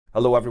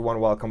Hello everyone,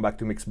 welcome back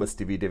to MixBus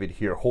TV. David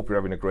here. Hope you're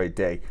having a great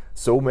day.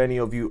 So many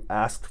of you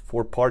asked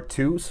for part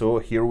 2, so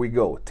here we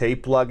go.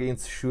 Tape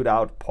plugins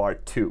Shootout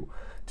part 2.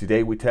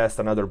 Today we test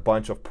another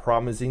bunch of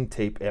promising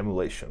tape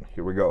emulation.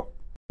 Here we go.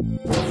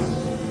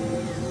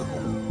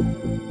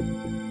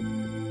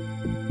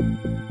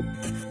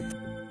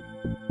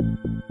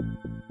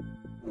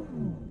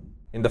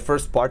 In the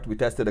first part, we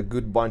tested a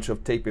good bunch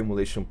of tape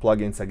emulation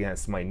plugins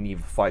against my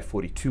Neve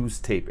 542's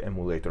tape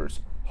emulators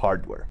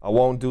hardware. I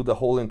won't do the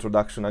whole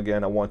introduction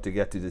again. I want to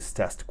get to this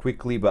test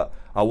quickly, but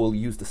I will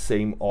use the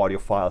same audio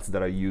files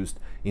that I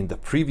used in the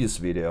previous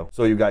video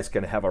so you guys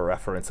can have a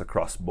reference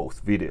across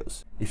both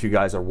videos. If you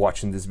guys are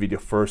watching this video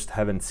first,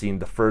 haven't seen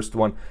the first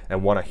one,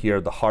 and want to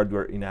hear the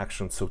hardware in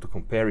action, so to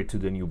compare it to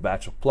the new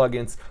batch of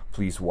plugins,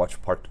 please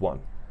watch part 1.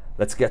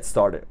 Let's get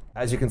started.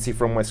 As you can see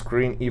from my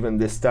screen, even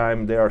this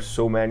time there are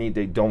so many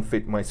they don't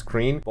fit my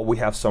screen, but we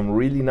have some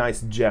really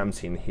nice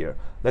gems in here.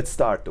 Let's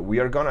start. We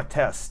are gonna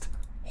test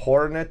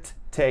Hornet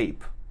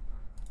Tape,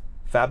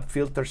 Fab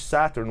Filter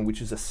Saturn,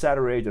 which is a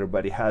saturator,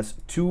 but it has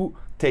 2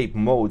 tape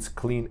modes,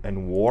 clean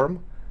and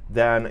warm.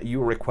 Then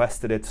you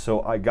requested it,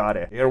 so I got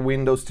it.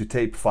 Airwindows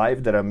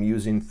ToTape5 that I'm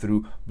using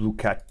through Blue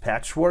Cat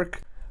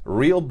Patchwork.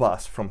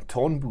 ReelBus from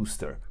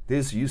Tonebooster.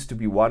 This used to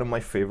be one of my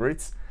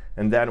favorites.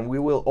 And then we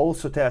will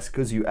also test,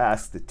 because you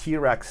asked, the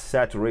T-Rex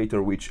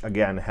Saturator, which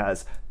again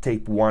has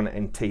Tape 1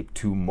 and Tape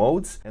 2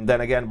 modes. And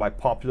then again, by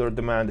popular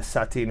demand,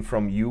 Satin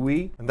from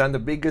UE. And then the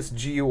biggest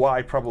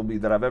GUI probably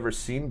that I've ever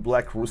seen,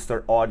 Black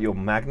Rooster Audio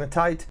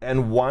Magnetite.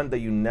 And one that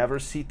you never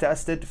see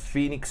tested,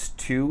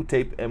 Pt.2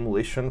 tape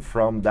emulation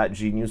from that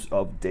genius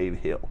of Dave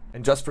Hill.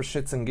 And just for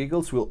shits and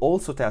giggles, we'll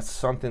also test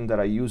something that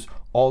I use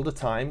all the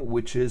time,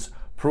 which is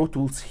Pro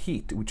Tools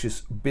Heat, which is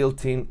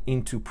built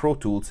into Pro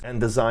Tools and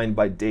designed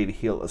by Dave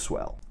Hill as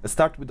well. Let's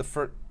start with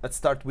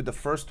the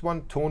first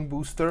one,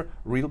 Tonebooster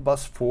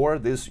ReelBus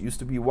V4. This used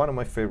to be one of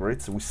my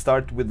favorites. We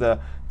start with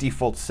the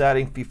default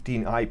setting,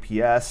 15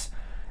 IPS,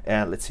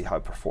 and let's see how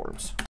it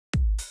performs.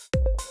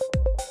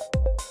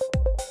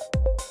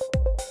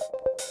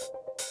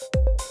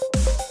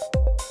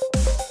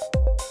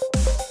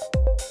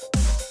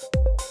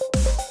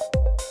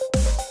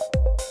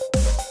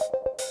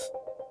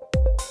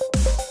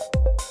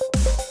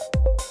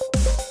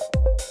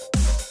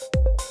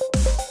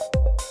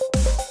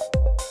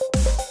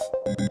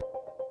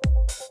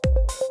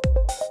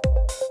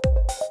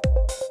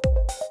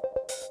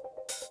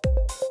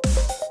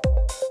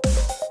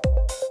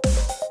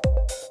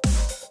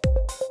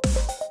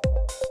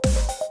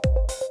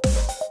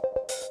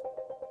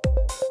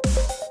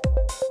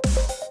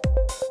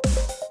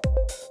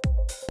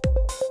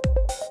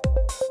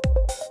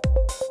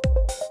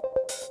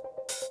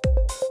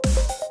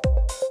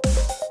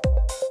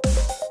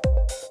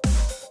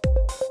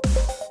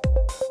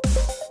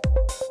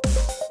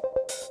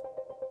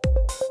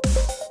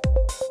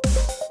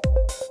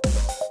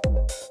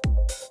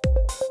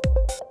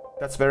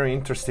 That's very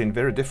interesting,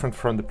 very different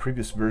from the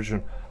previous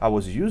version I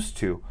was used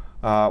to.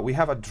 We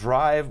have a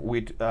drive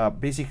with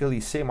basically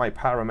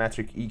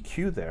semi-parametric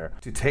EQ there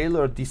to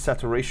tailor the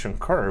saturation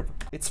curve.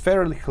 It's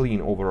fairly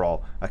clean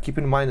overall. Keep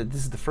in mind that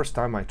this is the first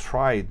time I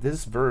tried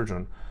this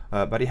version,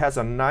 but it has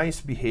a nice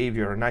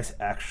behavior, a nice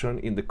action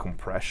in the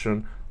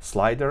compression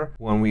slider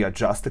when we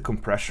adjust the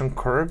compression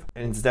curve,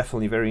 and it's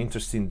definitely very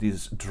interesting,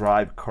 this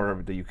drive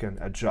curve that you can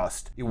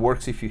adjust. It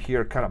works if you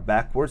hear kind of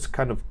backwards,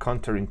 kind of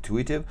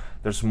counterintuitive.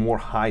 There's more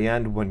high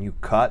end when you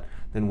cut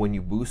than when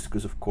you boost,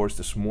 because of course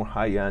there's more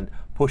high end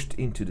pushed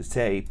into the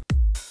tape.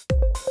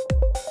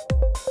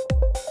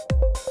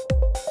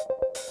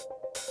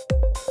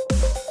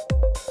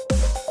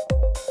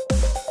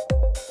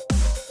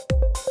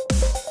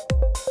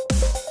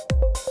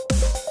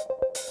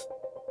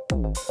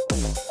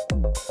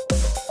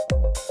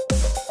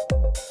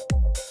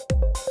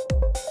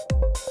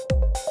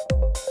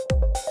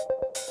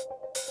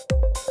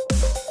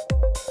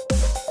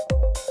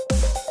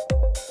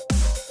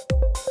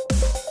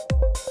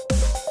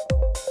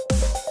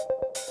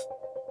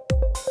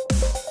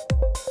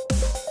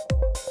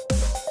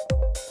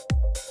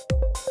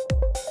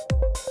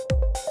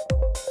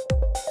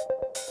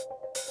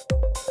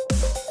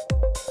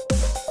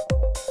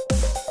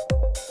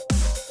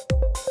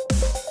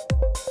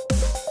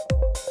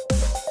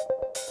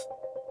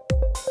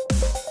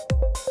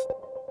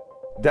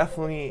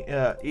 Definitely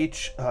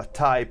each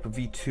type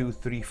V2,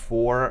 3,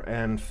 4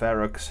 and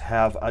Ferox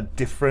have a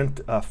different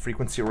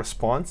frequency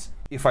response.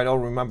 If I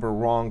don't remember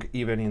wrong,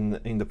 even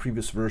in the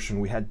previous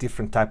version we had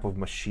different type of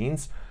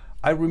machines.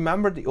 I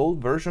remember the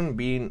old version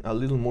being a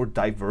little more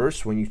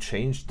diverse when you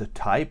change the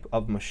type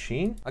of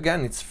machine.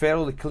 Again, it's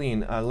fairly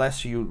clean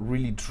unless you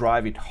really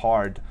drive it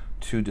hard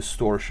to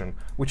distortion,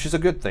 which is a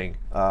good thing,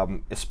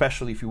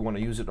 especially if you want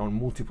to use it on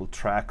multiple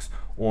tracks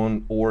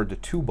or the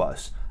 2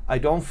 bus. I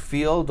don't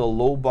feel the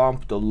low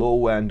bump, the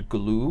low end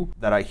glue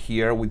that I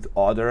hear with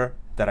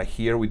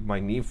my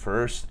Neve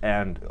first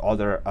and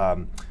other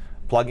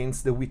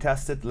plugins that we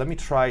tested. Let me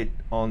try it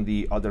on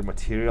the other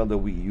material that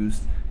we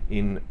used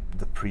in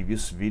the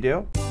previous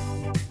video.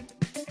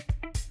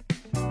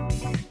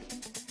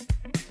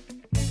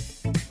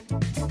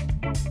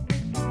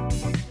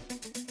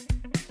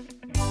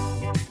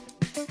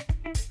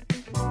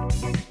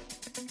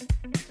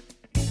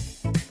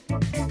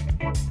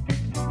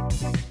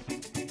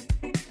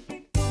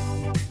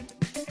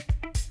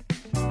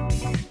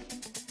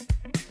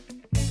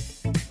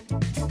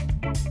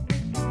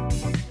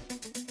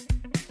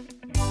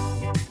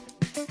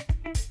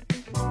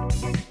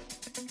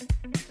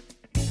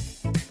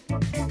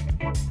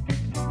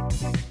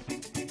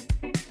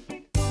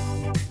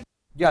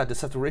 Yeah, the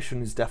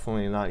saturation is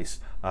definitely nice.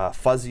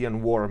 Fuzzy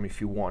and warm if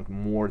you want,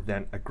 more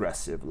than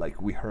aggressive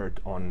like we heard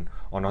on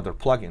other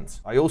plugins.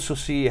 I also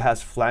see it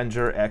has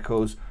flanger,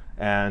 echoes,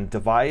 and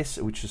device,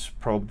 which is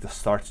probably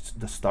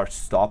the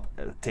start-stop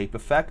tape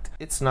effect.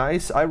 It's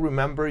nice. I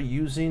remember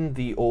using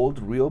the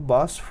old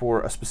ReelBus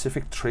for a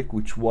specific trick,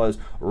 which was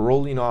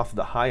rolling off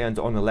the high end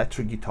on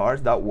electric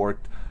guitars. That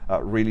worked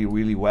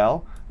really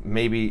well.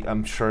 Maybe,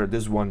 I'm sure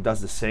this one does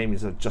the same.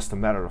 It's just a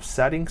matter of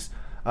settings.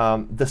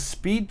 The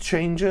speed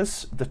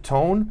changes the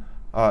tone,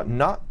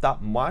 not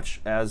that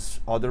much as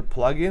other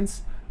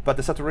plugins, but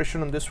the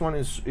saturation on this one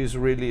is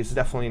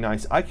definitely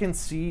nice. I can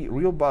see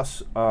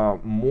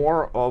ReelBus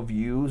more of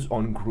use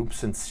on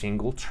groups and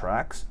single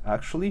tracks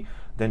actually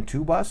than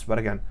ToBus, but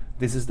again,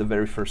 this is the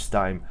very first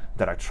time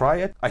that I try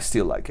it. I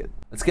still like it.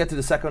 Let's get to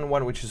the second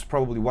one, which is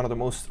probably one of the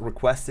most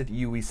requested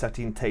UE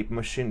Satin tape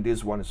machine.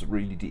 This one is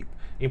really deep.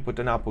 Input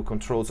and output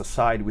controls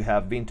aside, we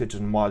have vintage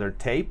and modern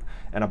tape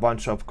and a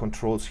bunch of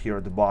controls here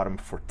at the bottom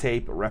for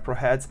tape, repro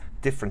heads,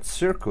 different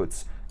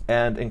circuits,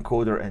 and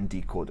encoder and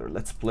decoder.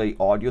 Let's play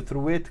audio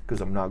through it because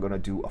I'm not gonna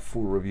do a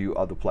full review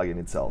of the plugin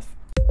itself.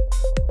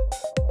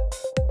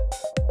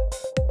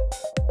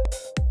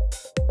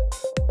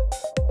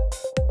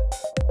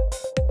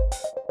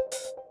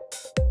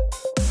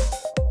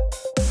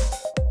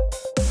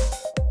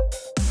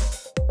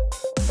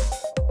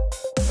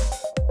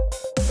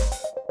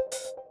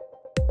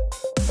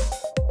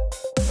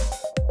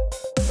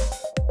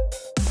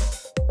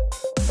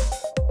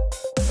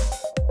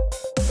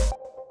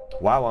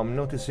 Wow, I'm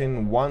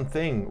noticing one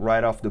thing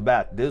right off the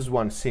bat. This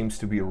one seems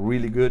to be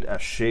really good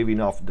at shaving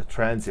off the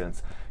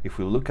transients. If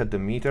we look at the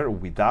meter,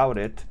 without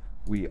it,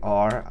 we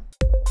are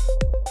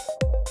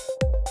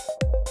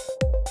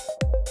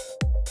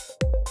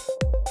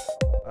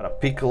at a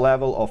peak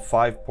level of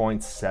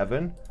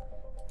 5.7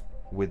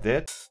 with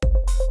it.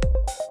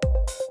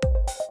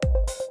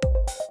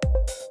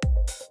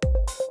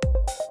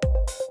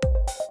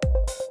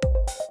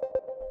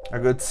 A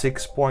good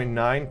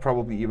 6.9,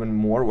 probably even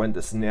more when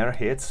the snare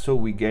hits, so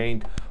we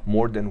gained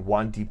more than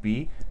 1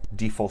 dB.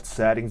 Default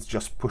settings,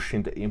 just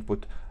pushing the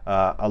input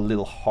a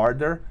little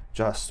harder,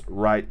 just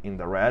right in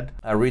the red.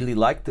 I really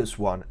like this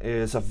one. It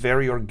is a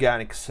very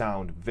organic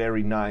sound,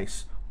 very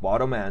nice.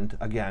 Bottom end,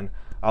 again,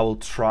 I will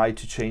try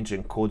to change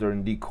encoder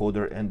and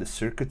decoder and the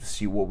circuit to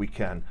see what we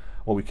can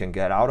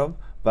get out of.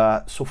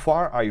 But so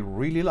far, I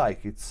really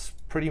like it. It's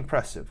pretty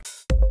impressive.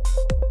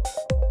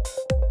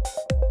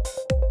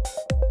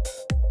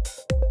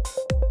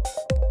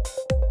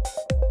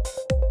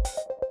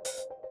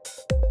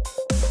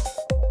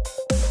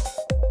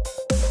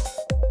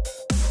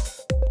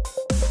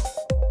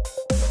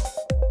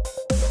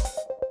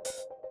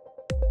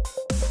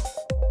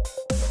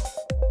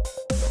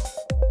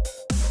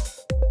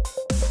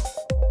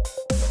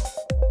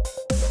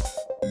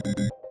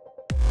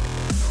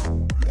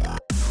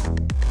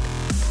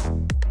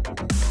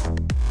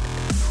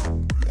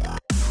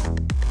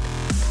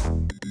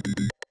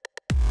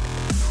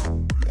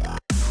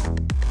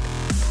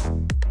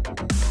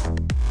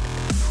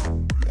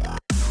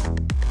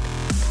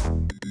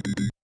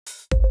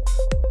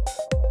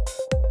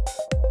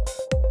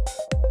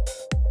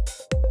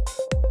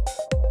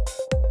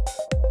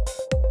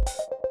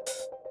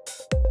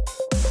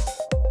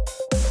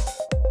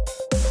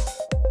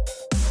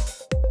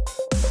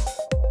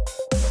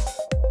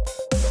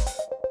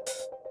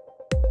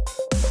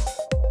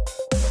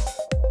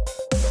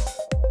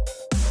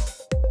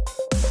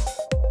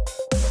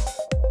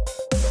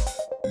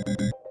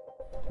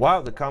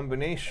 Wow, the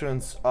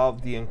combinations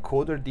of the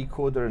encoder,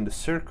 decoder, and the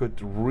circuit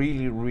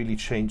really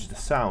changed the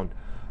sound.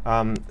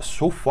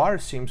 So far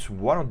seems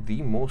one of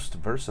the most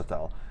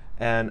versatile,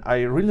 and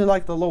I really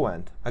like the low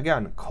end.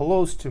 Again,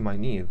 close to my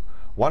Neve,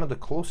 one of the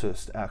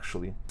closest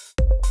actually.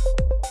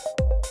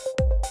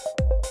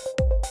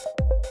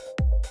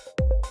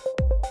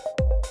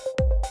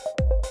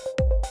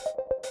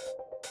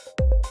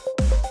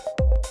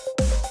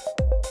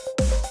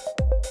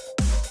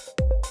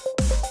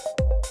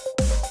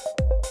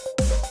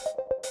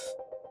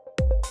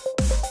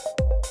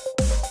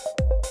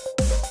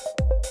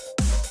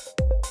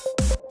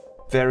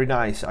 Very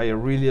nice. I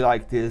really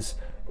like this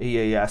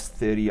AAS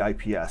 30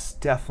 IPS.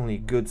 Definitely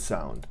good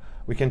sound.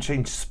 We can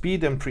change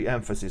speed and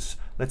pre-emphasis.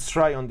 Let's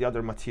try on the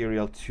other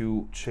material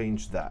to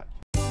change that.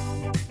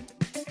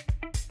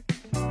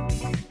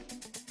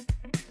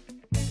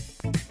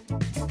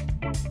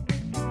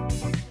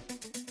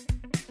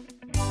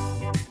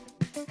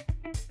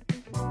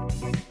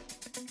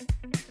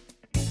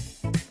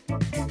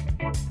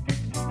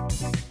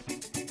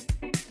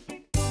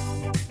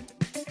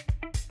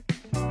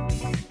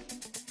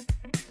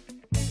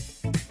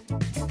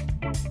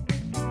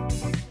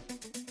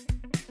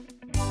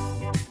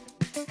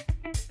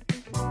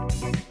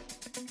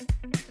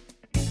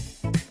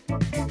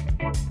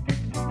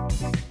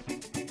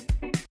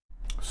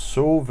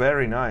 So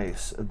very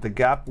nice. The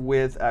gap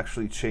width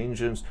actually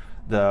changes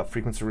the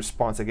frequency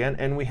response again,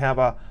 and we have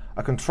a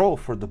control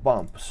for the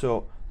bump.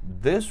 So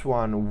this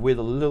one with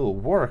a little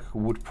work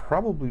would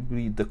probably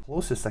be the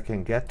closest I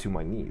can get to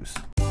my Neves.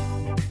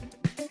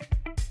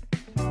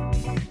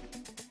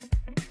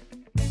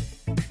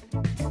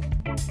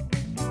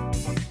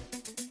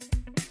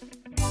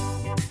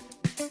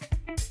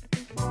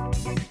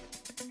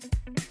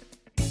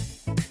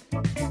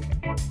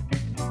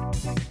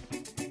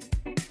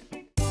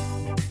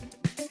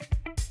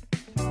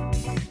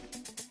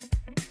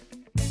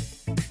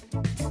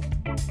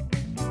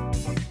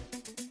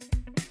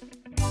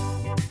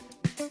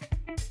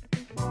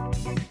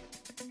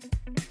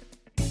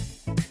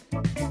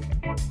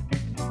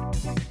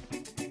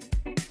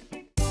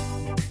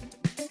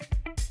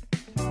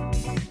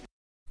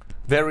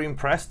 Very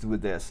impressed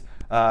with this.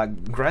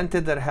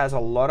 Granted that it has a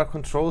lot of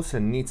controls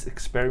and needs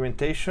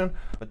experimentation,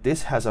 but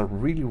this has a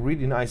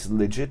really nice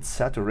legit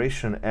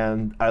saturation,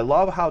 and I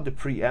love how the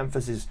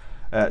pre-emphasis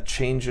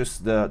changes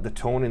the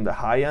tone in the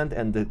high end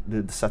and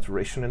the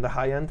saturation in the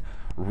high end.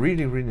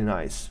 Really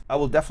nice. I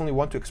will definitely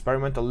want to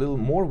experiment a little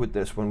more with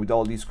this one with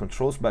all these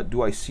controls, but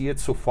do I see it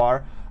so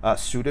far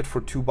suited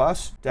for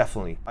 2-bus?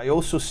 Definitely. I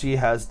also see it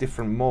has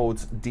different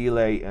modes,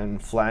 delay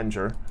and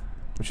flanger,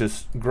 which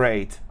is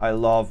great. I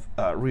love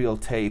real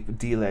tape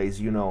delays,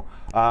 you know.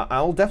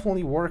 I'll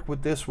definitely work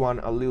with this one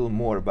a little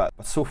more, but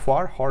so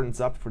far, horns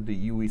up for the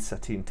UE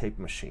Satin tape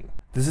machine.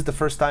 This is the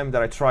first time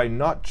that I try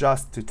not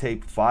just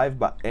ToTape5,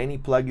 but any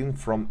plugin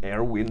from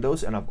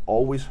Airwindows, and I've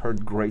always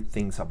heard great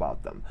things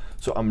about them.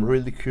 So I'm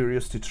really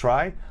curious to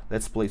try.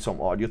 Let's play some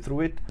audio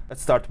through it.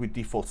 Let's start with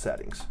default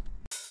settings.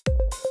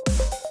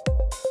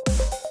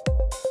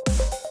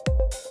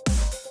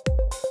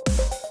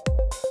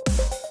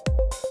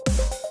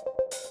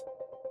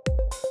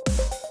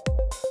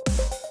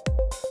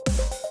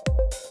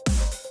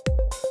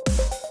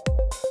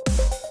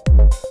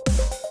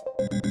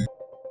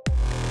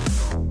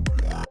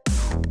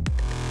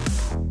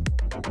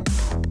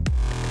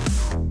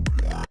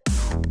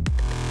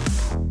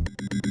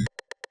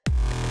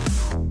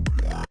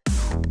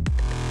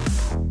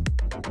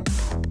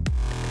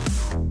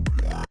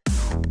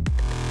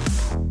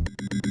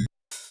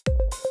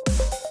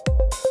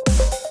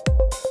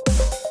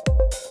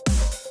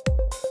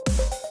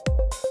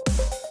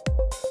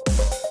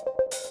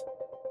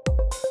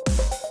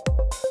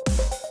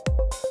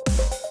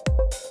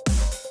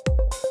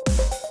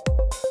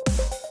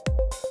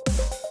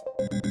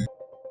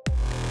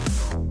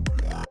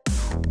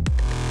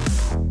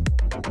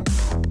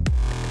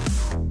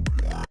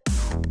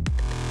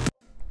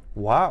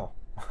 Wow,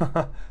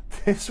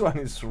 this one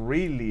is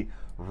really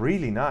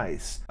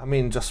nice. I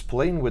mean, just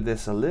playing with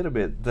this a little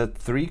bit, the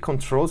 3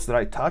 controls that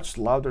I touched,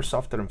 louder,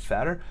 softer, and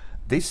fatter,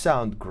 they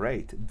sound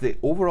great. The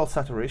overall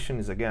saturation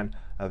is, again,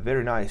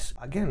 very nice.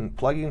 Again,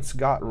 plugins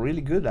got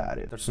really good at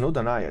it. There's no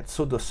denying it.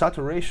 So the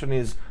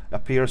saturation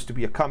appears to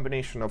be a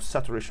combination of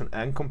saturation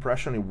and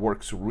compression. It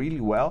works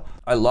really well.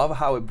 I love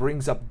how it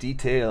brings up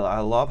detail. I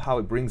love how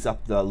it brings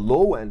up the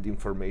low-end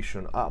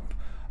information up.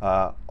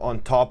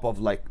 On top of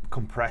like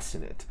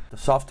compressing it. The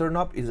softer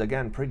knob is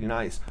again pretty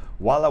nice.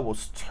 While I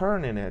was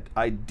turning it,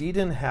 I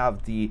didn't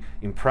have the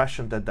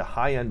impression that the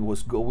high end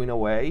was going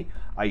away.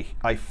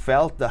 I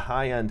felt the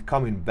high end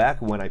coming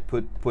back when I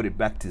put it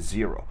back to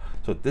 0.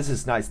 So this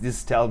is nice.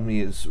 This tells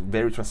me is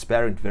very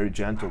transparent, very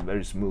gentle,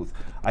 very smooth.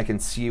 I can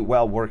see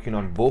while working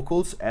on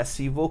vocals,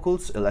 SC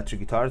vocals,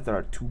 electric guitars that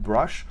are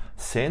 2-brush,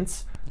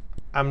 synths.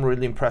 I'm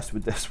really impressed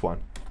with this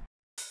one.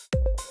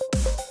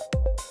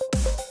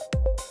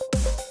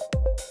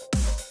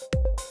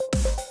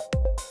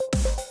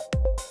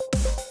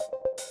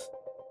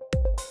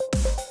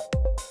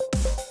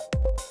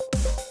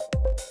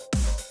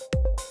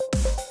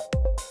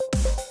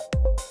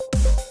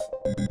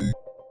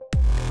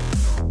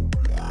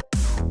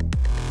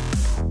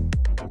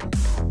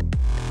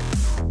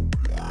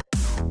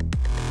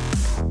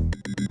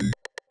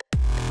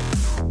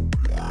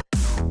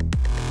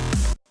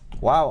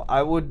 Wow,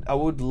 I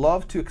would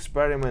love to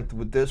experiment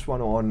with this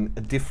one on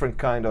a different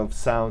kind of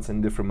sounds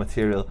and different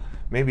material.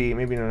 Maybe in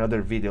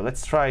another video.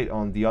 Let's try it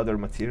on the other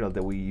material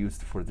that we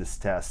used for this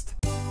test.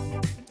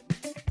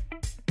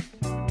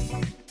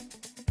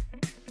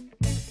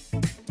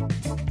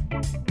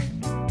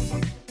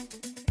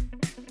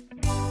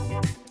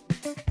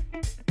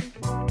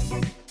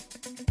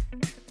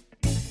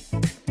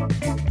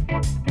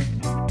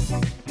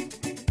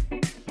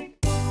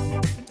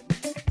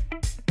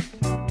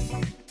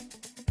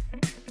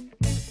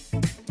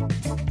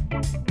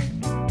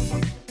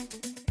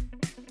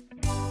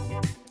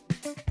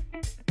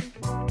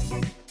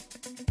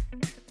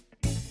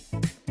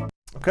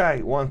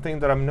 Okay, one thing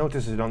that I'm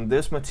noticing on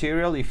this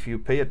material, if you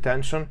pay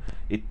attention,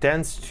 it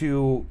tends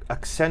to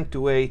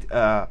accentuate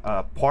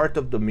a part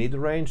of the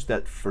mid-range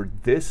that for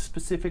this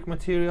specific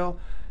material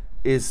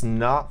is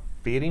not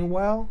fitting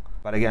well.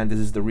 But again, this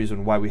is the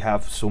reason why we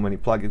have so many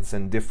plugins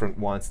and different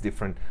ones,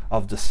 different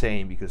of the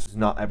same, because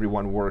not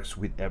everyone works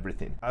with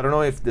everything. I don't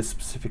know if this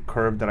specific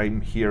curve that I'm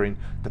hearing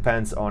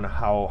depends on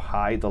how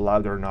high the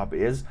louder knob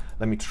is.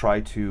 Let me try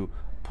to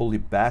pull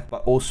it back,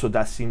 but also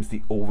that seems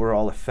the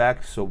overall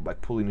effect. So by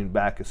pulling it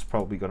back, it's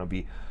probably going to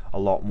be a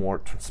lot more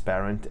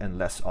transparent and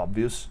less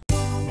obvious.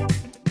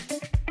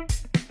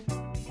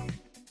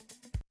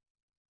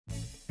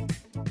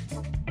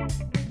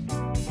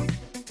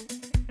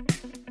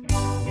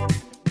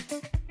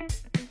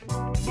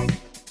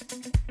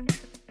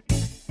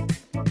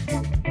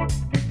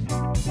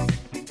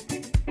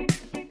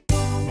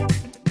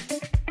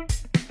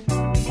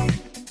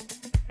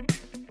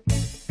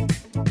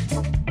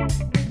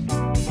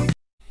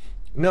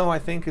 No, I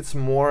think it's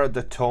more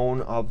the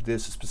tone of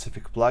this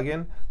specific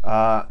plugin.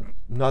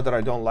 Not that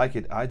I don't like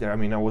it either. I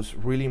mean, I was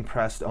really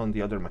impressed on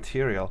the other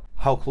material.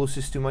 How close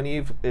is to my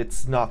Neve?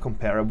 It's not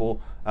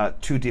comparable.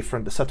 Too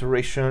different. The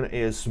saturation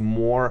is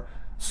more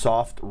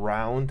soft,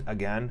 round,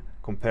 again,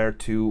 compared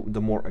to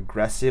the more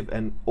aggressive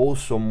and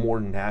also more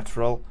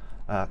natural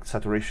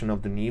saturation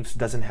of the Neves.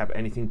 Doesn't have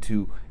anything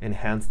to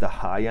enhance the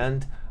high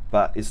end,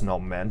 but is not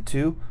meant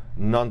to.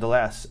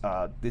 Nonetheless,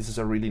 this is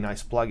a really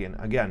nice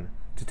plugin. Again,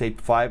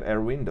 ToTape5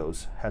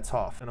 Airwindows, hats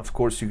off. And of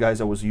course, you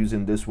guys, I was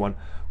using this one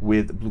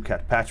with Blue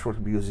Cat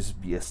Patchwork because it's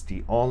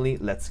BSD only.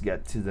 Let's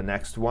get to the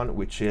next one,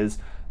 which is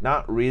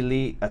not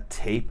really a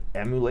tape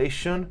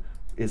emulation,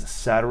 is a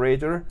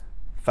Saturator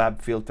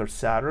Fab Filter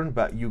Saturn,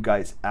 but you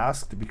guys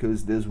asked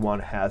because this one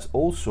has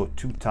also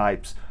two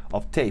types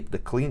of tape, the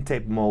clean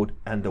tape mode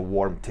and the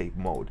warm tape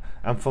mode.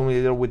 I'm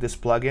familiar with this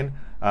plugin.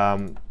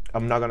 I'm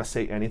not gonna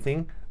say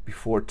anything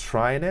before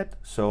trying it,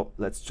 so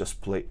let's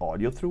just play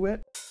audio through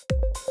it.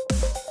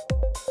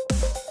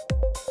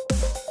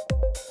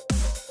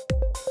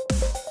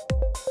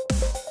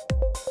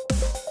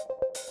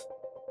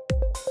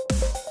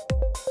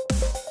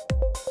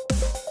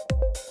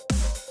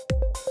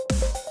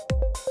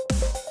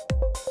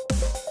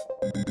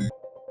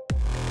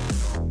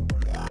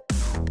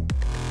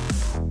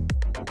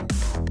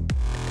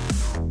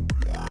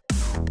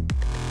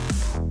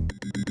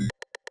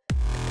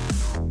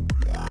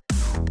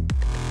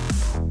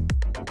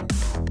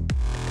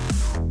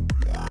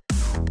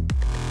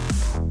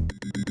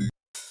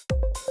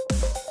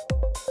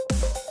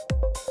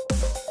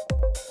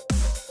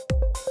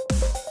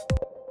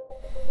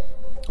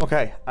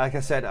 Okay, like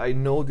I said, I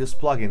know this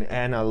plugin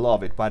and I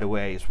love it. By the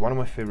way, it's one of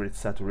my favorite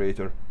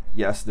saturator.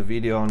 Yes, the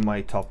video on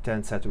my top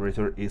 10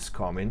 saturator is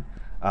coming.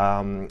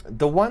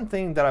 The one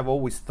thing that I've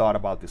always thought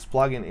about this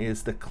plugin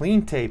is the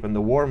clean tape and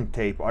the warm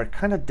tape are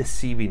kind of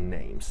deceiving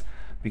names,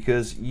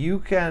 because you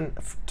can,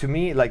 to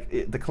me,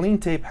 like the clean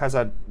tape has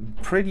a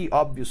pretty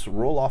obvious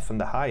roll off in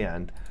the high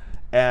end,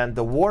 and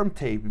the warm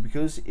tape,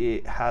 because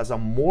it has a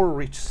more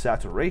rich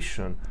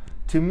saturation,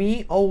 to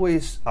me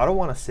always, I don't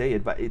want to say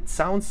it, but it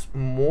sounds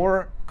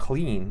more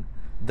clean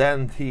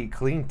than the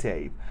clean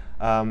tape.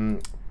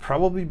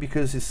 Probably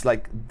because it's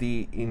like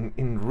the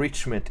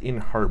enrichment in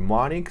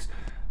harmonics.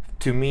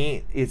 To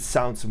me, it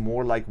sounds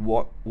more like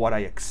what I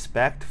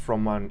expect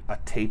from a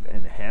tape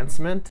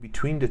enhancement.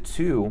 Between the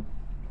two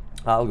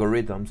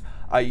algorithms,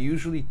 I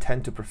usually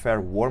tend to prefer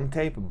warm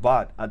tape,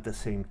 but at the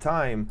same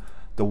time,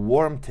 the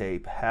warm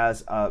tape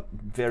has a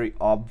very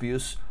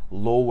obvious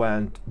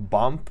low-end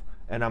bump.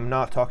 And I'm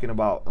not talking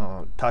about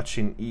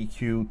touching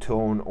EQ,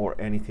 tone, or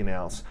anything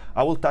else.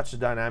 I will touch the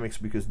dynamics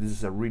because this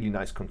is a really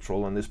nice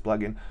control on this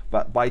plugin,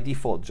 but by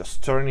default,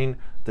 just turning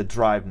the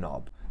drive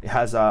knob. It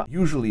has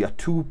usually a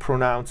too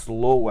pronounced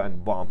low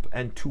end bump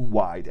and too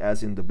wide,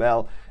 as in the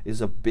Bell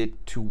is a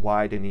bit too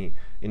wide, and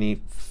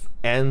it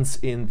ends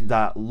in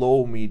that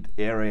low mid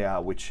area,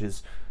 which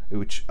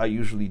I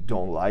usually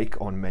don't like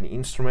on many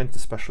instruments,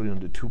 especially on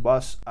the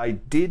 2-bus. I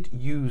did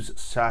use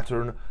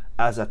Saturn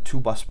as a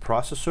 2-bus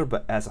processor,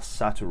 but as a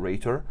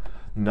saturator,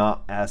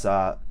 not as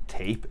a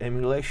tape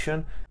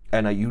emulation,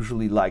 and I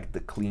usually like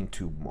the clean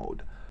tube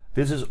mode.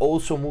 This is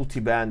also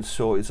multi-band,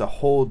 so it's a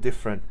whole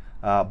different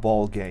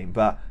ball game.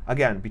 But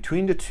again,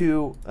 between the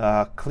two,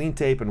 clean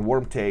tape and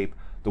warm tape,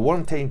 the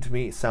warm tape to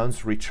me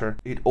sounds richer.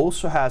 It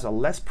also has a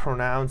less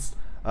pronounced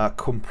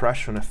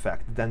compression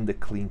effect than the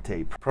clean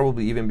tape,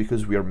 probably even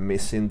because we are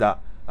missing that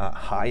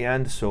high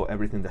end, so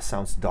everything that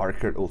sounds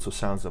darker also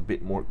sounds a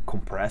bit more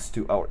compressed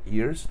to our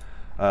ears,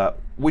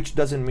 which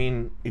doesn't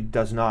mean it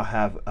does not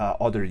have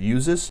other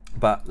uses,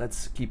 but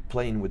let's keep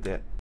playing with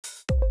it.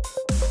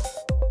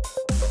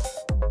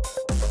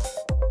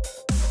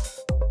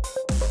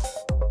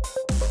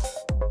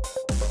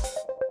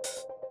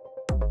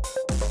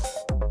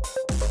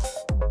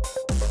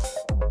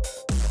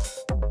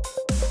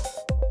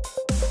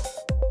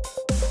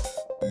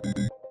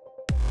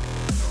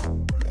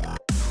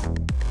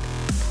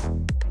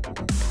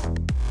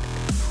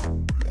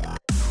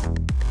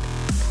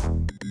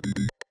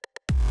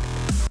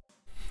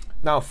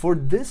 Now for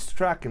this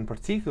track in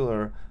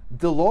particular,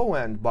 the low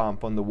end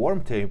bump on the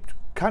warm tape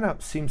kind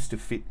of seems to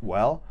fit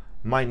well.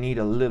 Might need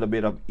a little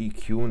bit of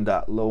EQ in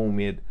that low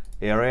mid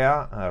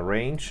area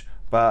range,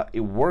 but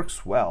it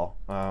works well.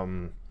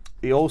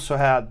 It also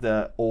had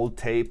the old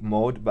tape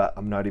mode, but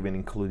I'm not even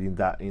including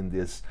that in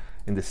this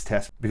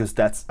test because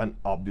that's an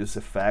obvious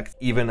effect.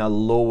 Even at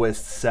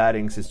lowest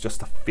settings is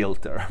just a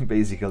filter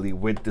basically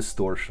with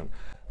distortion.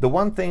 The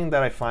one thing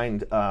that I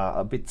find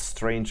a bit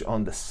strange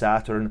on the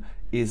Saturn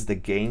is the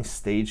gain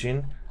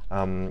staging.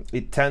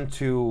 It tends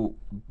to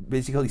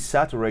basically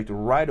saturate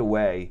right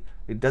away.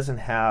 It doesn't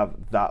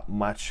have that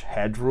much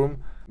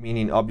headroom,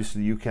 meaning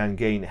obviously you can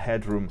gain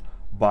headroom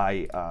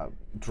by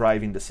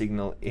driving the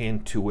signal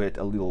into it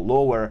a little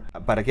lower.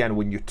 But again,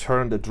 when you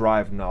turn the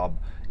drive knob,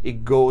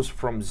 it goes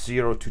from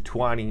 0 to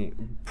 20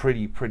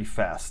 pretty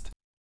fast.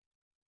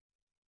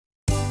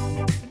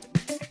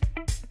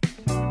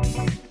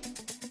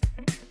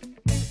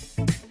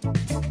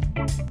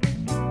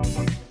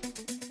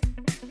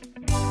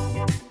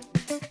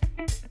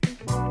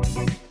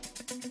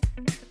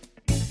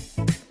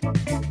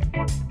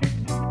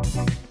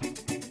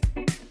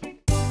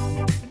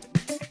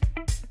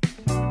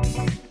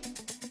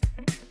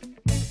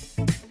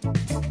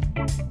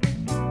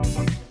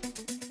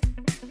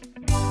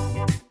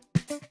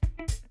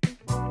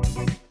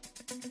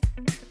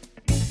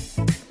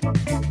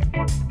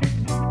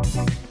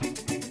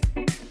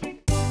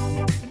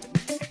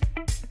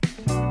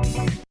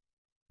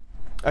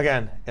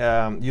 Again,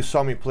 you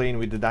saw me playing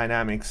with the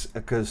dynamics,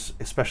 because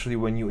especially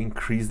when you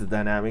increase the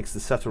dynamics, the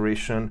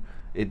saturation,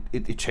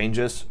 it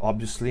changes,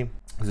 obviously,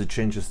 because it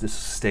changes the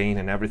sustain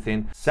and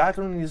everything.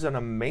 Saturn is an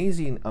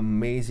amazing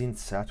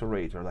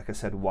saturator. Like I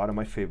said, one of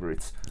my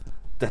favorites.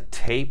 The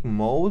tape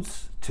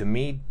modes, to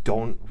me,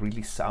 don't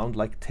really sound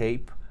like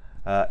tape.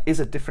 Is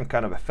a different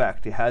kind of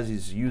effect. It has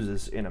its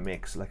uses in a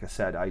mix. Like I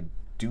said, I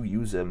do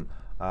use them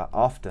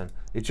often.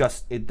 It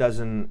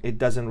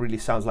doesn't really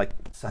sound like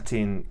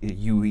Satin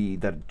UE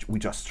that we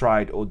just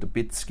tried, or the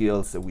bit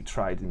skills that we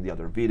tried in the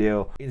other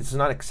video. It's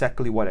not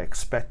exactly what I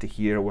expect to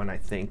hear when I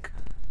think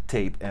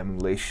tape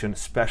emulation,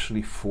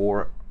 especially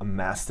for a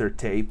master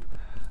tape.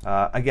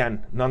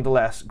 Again,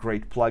 nonetheless,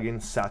 great plugin,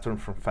 Saturn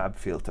from Fab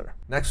Filter.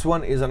 Next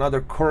one is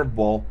another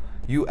curveball.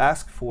 You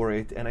asked for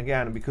it, and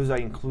again, because I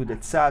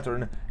included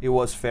Saturn, it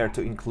was fair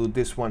to include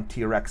this one,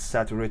 T-Rex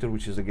Saturator,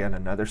 which is again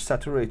another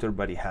saturator,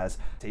 but it has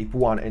Tape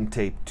 1 and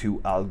Tape 2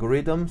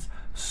 algorithms.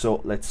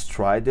 So let's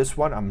try this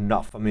one. I'm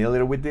not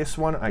familiar with this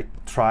one. I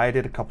tried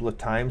it a couple of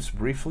times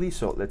briefly,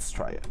 so let's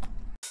try it.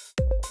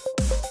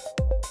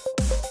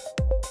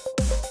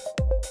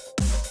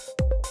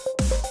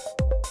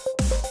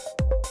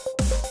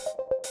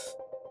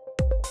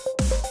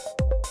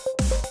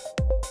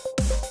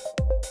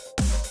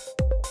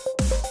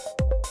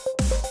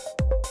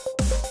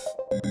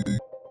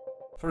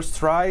 First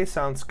try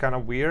sounds kind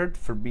of weird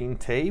for being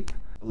tape.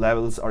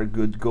 Levels are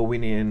good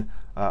going in,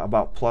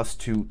 about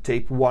 +2.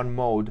 Tape 1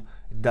 mode,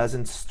 it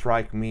doesn't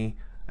strike me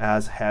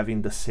as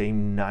having the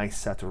same nice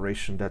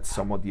saturation that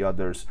some of the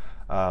others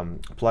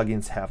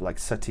plugins have, like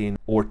Satin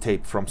or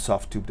Tape from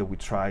SoftTube that we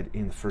tried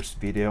in the first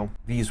video.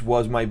 This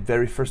was my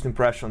very first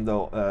impression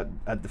though,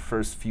 at the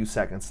first few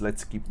seconds.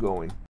 Let's keep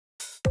going.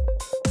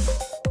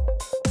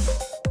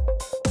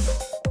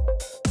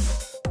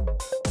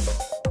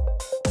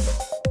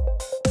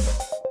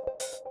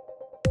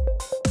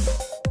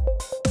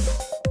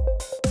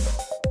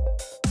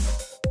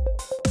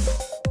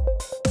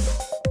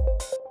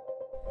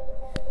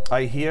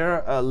 I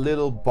hear a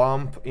little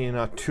bump in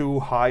a too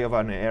high of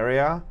an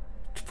area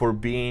for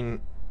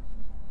being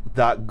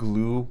that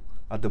glue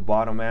at the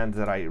bottom end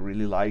that I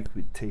really like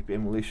with tape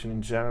emulation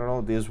in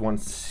general. This one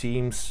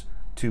seems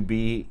to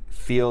be,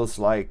 feels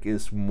like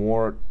is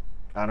more,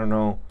 I don't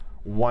know,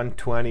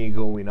 120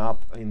 going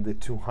up in the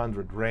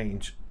 200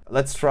 range.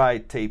 Let's try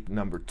tape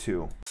number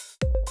 2.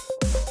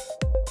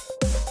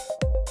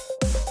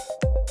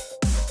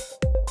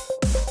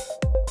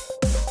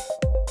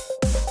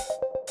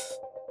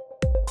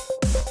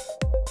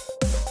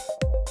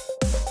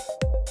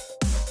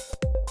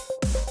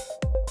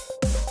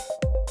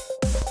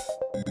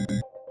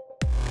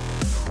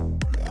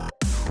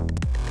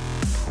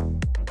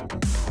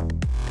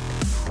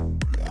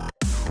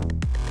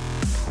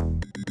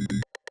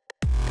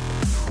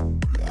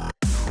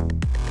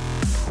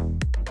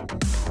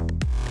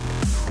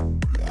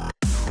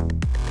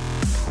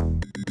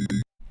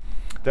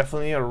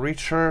 Definitely a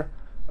richer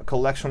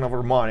collection of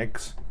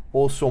harmonics,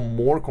 also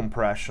more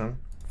compression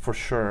for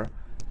sure,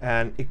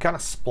 and it kind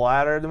of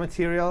splattered the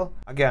material.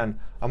 Again,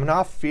 I'm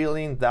not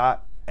feeling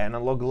that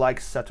analog-like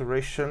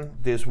saturation.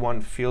 This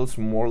one feels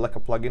more like a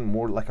plugin,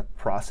 more like a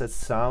processed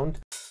sound.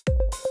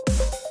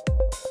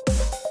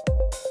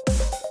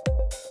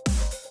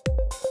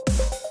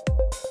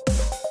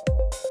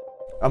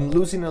 I'm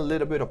losing a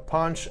little bit of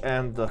punch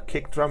and the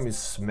kick drum is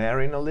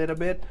smearing a little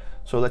bit,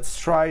 so let's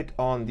try it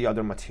on the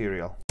other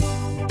material.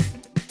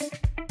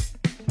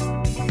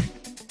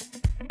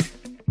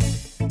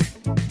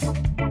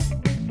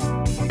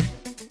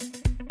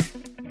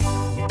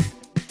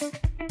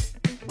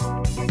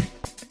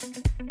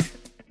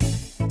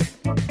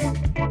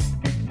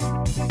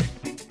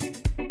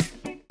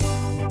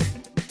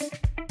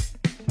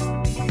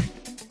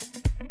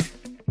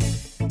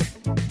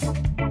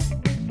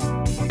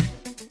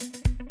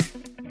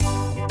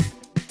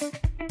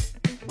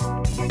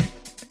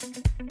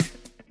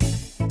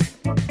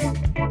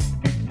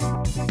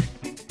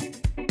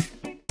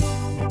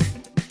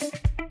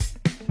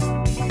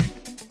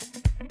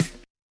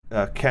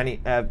 Can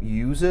it have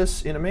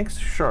uses in a mix?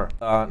 Sure.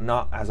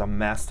 Not as a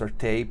master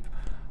tape,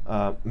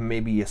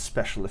 maybe a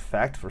special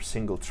effect for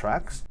single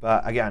tracks.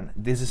 But again,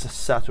 this is a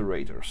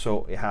saturator,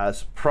 so it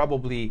has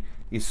probably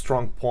its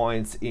strong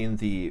points in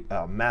the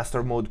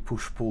master mode,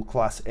 push-pull,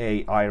 class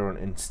A, iron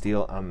and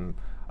steel.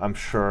 I'm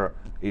sure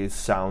it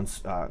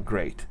sounds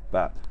great,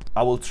 but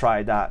I will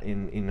try that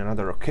in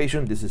another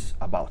occasion. This is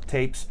about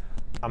tapes.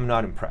 I'm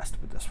not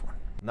impressed with this one.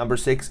 Number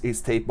 6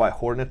 is Tape by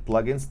Hornet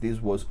plugins.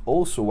 This was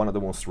also one of the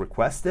most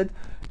requested.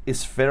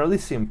 It's fairly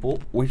simple,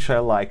 which I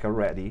like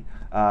already.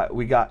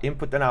 We got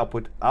input and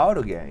output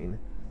auto gain.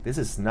 This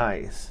is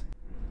nice.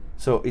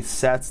 So it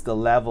sets the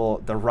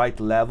level, the right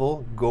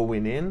level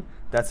going in.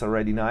 That's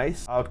already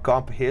nice.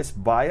 Outcomp, hiss,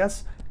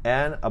 bias,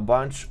 and a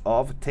bunch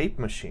of tape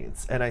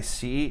machines. And I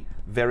see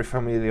very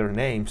familiar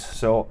names,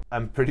 so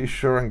I'm pretty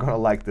sure I'm gonna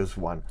like this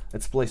one.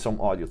 Let's play some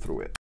audio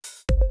through it.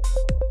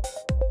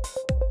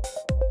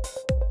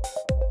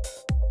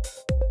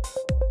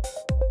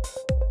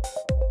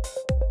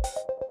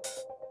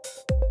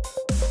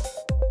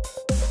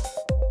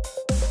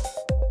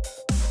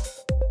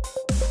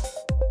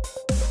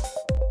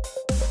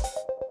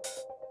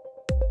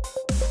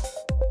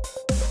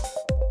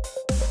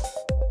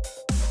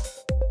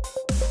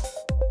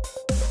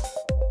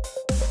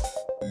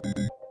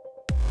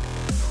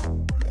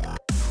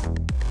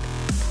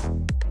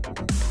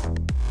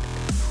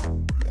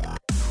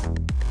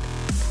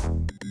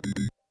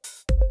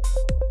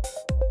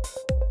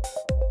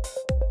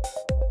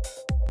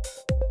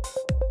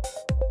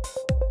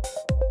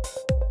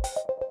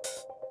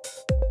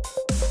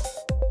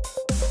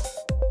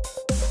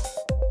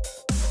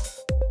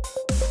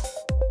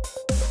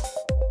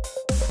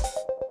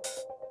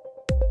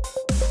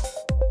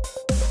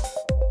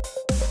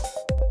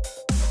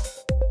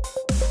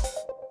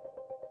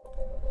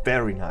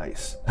 very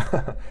nice,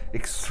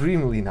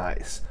 extremely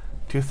nice.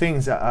 Two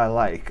things that I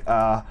like.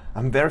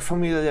 I'm very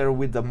familiar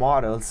with the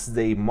models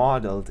they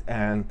modeled,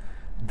 and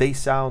they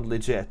sound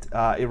legit.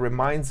 It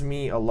reminds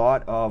me a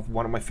lot of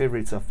one of my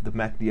favorites of the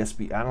Mac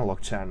DSP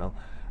analog channel.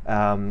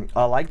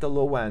 I like the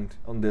low end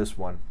on this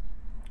one,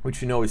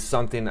 which, you know, is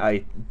something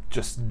I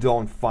just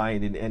don't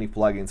find in any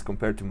plugins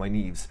compared to my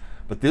Neves.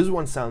 But this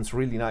one sounds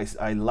really nice.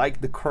 I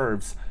like the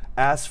curves.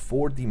 As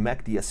for the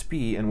Mac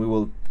DSP, and we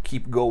will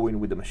keep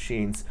going with the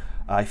machines,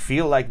 I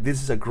feel like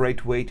this is a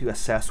great way to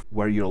assess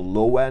where your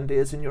low end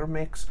is in your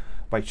mix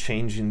by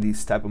changing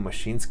these type of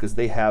machines, because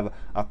they have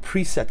a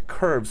preset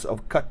curves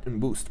of cut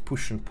and boost,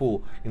 push and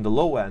pull in the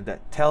low end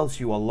that tells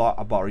you a lot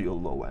about your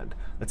low end.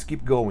 Let's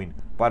keep going.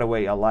 By the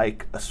way, I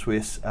like a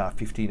Swiss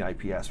 15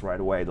 IPS right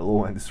away. The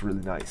low end is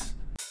really nice.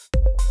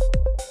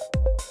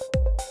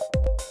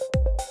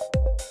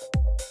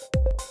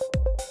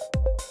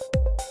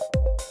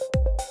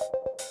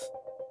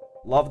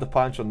 Love the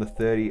punch on the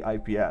 30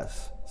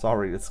 IPS.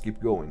 Sorry, let's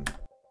keep going.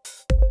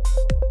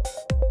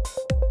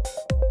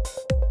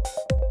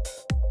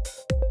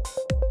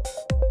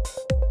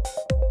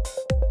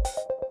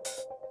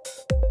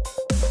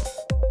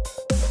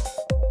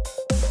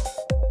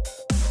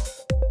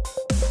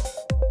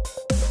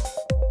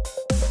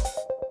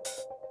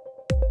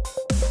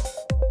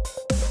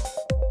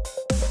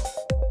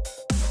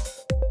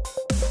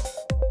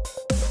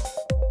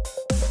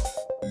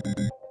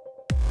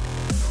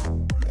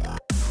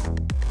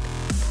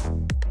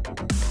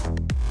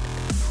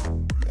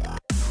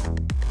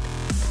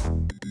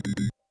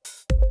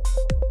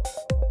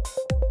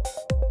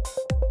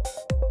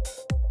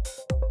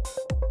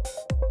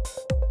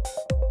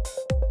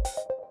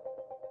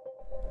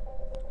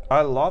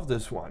 I love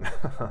this one.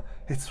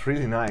 It's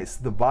really nice.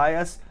 The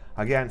bias,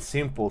 again,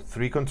 simple.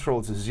 3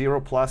 controls,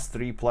 0 plus,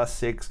 3 plus,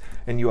 6,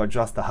 and you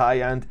adjust the high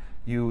end.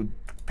 You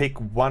pick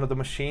one of the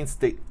machines.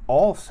 They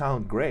all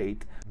sound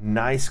great.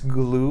 Nice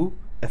glue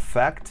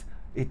effect.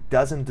 It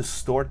doesn't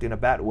distort in a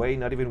bad way,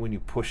 not even when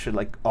you push it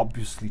like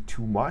obviously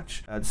too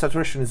much. The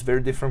saturation is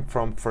very different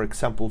from, for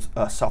example,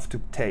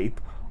 Soft-tube tape,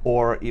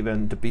 or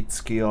even the bit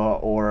scale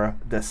or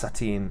the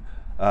Satin.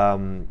 I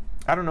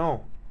don't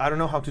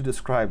know how to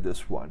describe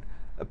this one.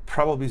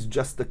 Probably it's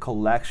just the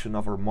collection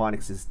of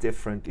harmonics is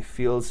different. It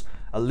feels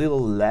a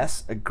little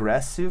less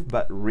aggressive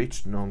but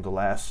rich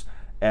nonetheless,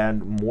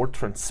 and more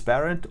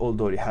transparent,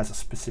 although it has a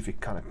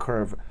specific kind of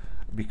curve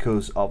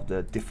because of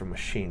the different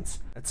machines.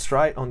 Let's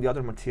try it on the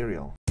other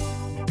material.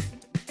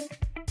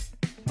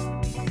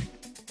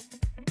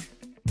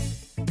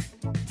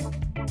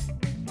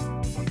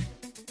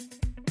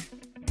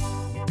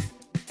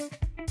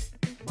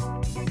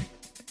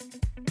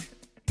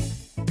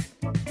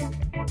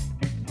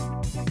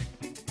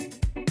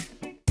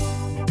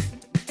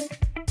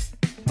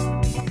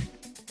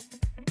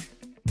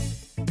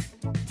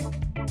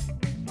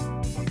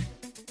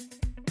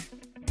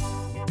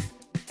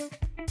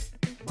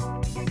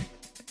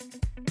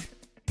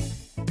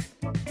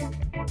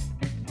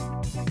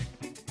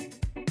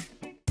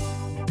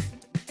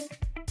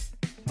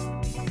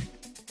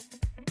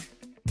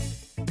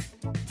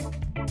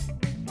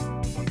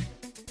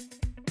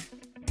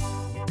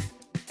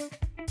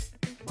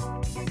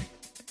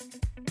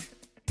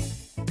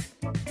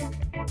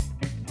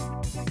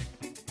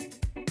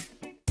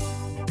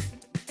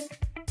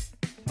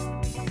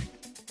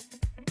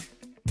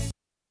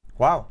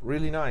 Wow,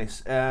 really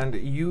nice. And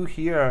you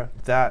hear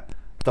that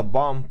the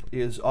bump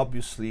is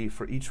obviously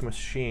for each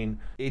machine,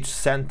 each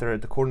center,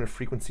 the corner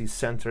frequency is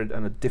centered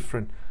on a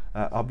different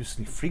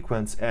obviously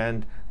frequency,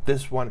 and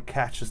this one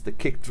catches the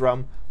kick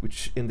drum,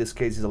 which in this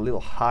case is a little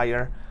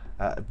higher,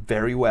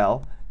 very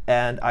well.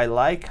 And I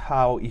like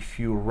how if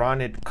you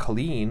run it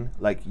clean,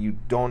 like you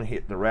don't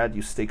hit the red,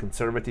 you stay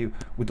conservative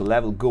with the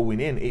level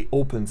going in, it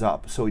opens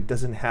up, so it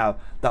doesn't have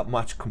that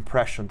much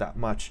compression, that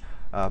much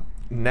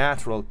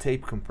natural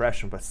tape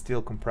compression, but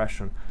still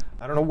compression.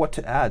 I don't know what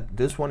to add.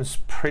 This one is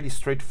pretty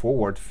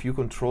straightforward. Few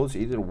controls,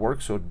 either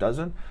works or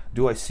doesn't.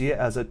 Do I see it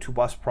as a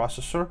 2-bus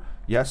processor?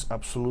 Yes,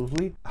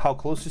 absolutely. How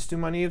close is to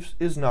my Neves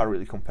is not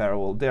really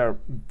comparable. They are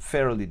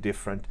fairly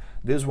different.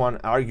 This one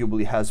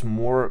arguably has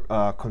more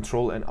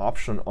control and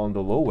option on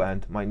the low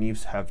end. My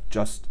Neves have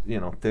just, you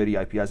know, 30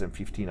 IPS and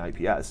 15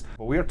 IPS.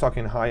 But we are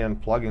talking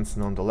high-end plugins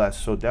nonetheless,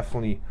 so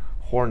definitely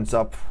horns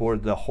up for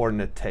the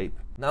Hornet Tape.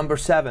 Number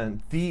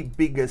 7, the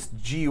biggest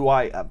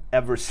GUI I've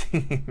ever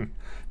seen.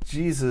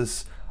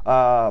 Jesus.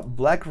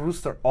 Black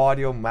Rooster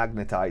Audio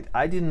Magnetite.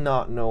 I did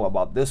not know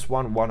about this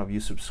one. One of you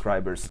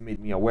subscribers made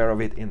me aware of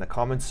it in the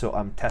comments, so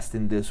I'm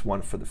testing this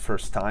one for the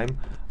first time.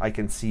 I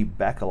can see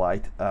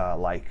backlight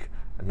like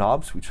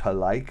knobs, which I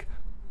like.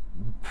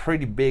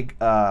 Pretty big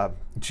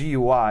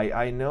GUI.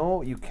 I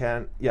know you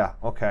can, yeah,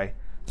 okay.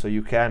 So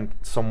you can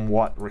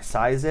somewhat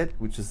resize it,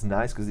 which is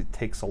nice because it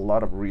takes a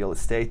lot of real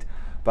estate.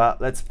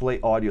 But let's play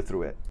audio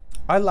through it.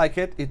 I like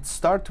it. It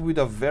starts with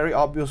a very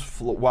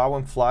obvious wow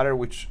and flutter,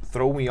 which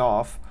throw me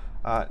off.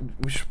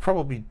 We should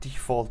probably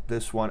default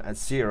this one at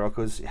 0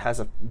 because it has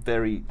a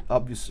very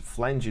obvious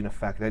flanging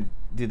effect. I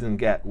didn't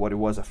get what it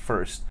was at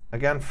first.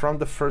 Again, from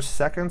the first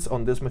seconds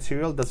on this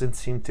material doesn't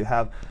seem to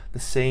have the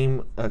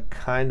same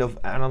kind of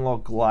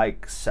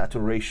analog-like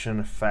saturation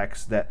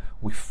effects that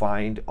we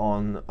find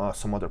on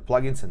some other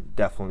plugins, and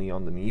definitely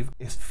on the Neve.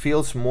 It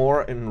feels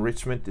more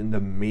enrichment in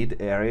the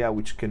mid area,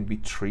 which can be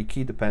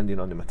tricky depending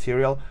on the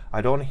material.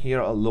 I don't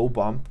hear a low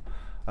bump.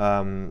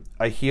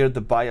 I hear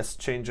the bias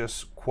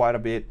changes quite a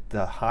bit,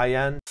 the high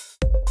end.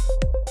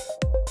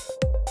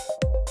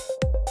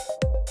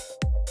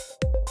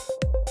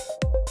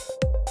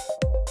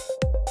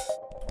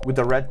 With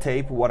the red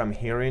tape, what I'm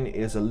hearing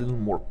is a little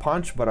more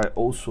punch, but I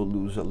also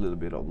lose a little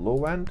bit of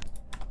low end.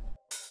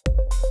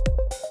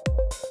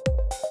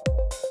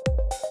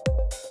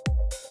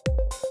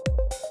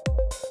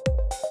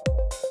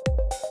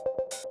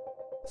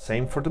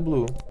 Same for the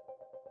blue.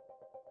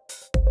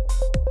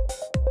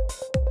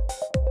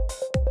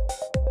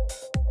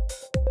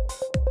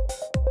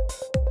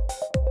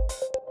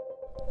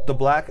 The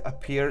black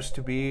appears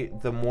to be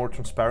the more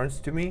transparent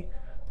to me.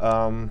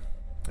 Let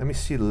me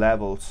see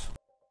levels.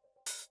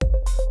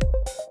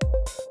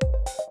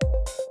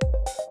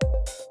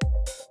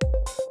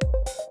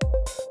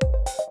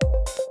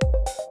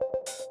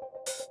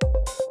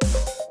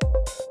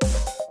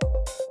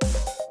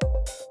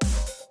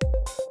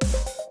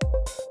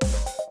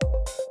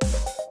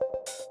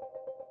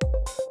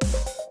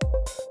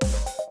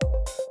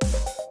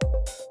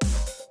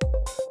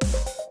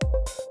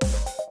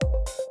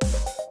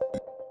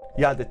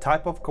 Yeah, the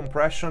type of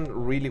compression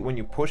really, when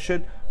you push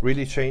it,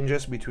 really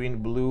changes between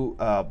blue,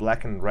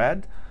 black and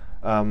red.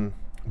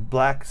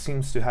 Black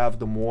seems to have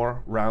the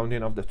more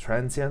rounding of the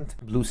transient.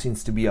 Blue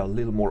seems to be a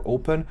little more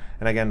open.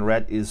 And again,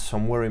 red is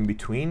somewhere in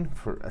between,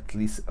 for at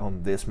least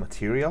on this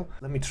material.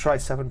 Let me try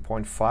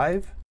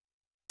 7.5.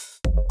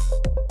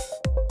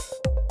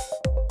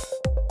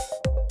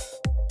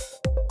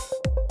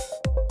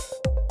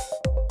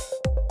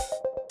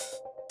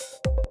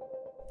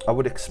 I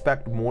would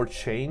expect more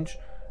change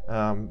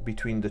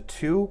between the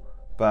two,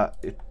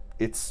 but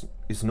it's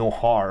no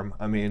harm.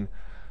 I mean,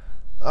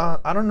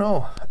 I don't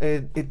know,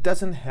 it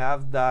doesn't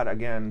have that,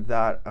 again,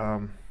 that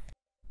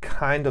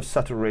kind of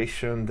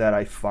saturation that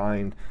I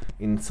find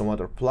in some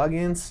other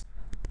plugins.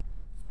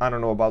 I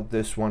don't know about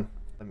this one.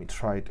 Let me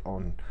try it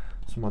on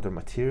some other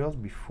materials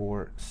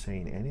before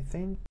saying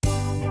anything.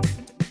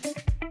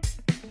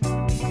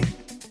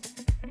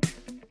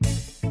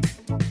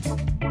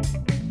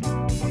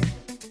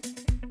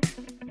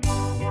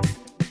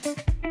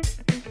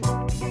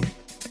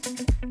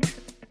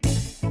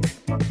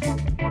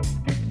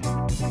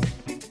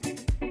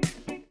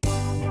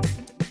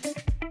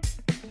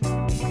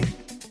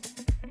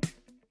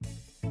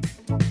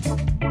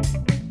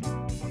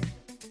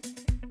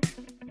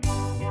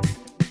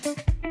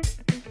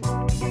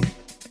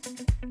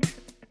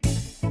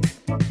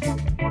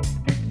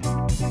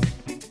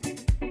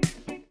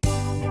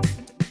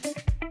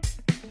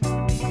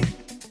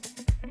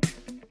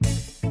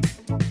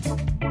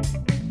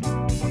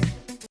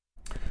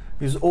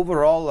 Is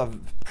overall a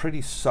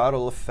pretty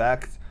subtle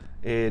effect.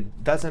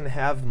 It doesn't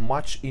have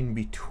much in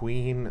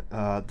between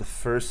the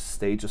first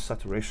stage of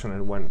saturation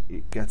and when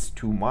it gets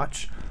too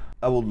much.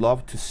 I would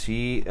love to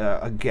see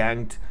a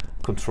ganged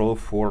control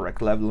for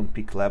rec level and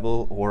peak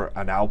level, or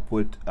an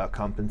output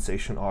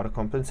compensation, auto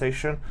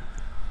compensation.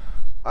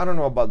 I don't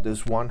know about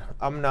this one.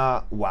 I'm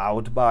not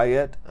wowed by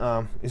it.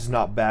 It's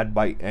not bad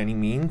by any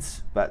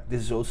means, but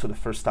this is also the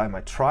first time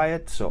I try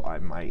it, so I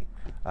might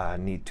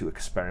need to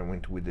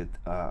experiment with it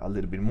a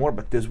little bit more,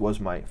 but this was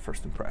my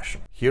first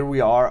impression. Here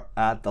we are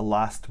at the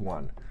last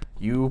one.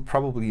 You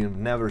probably have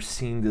never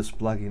seen this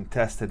plugin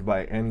tested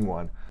by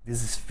anyone.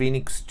 This is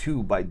Phoenix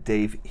 2 by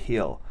Dave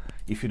Hill.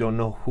 If you don't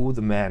know who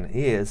the man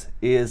is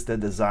the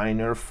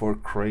designer for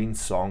Crane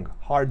Song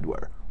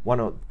hardware, one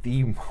of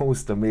the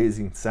most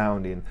amazing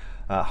sounding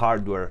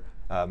hardware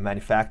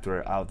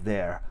manufacturer out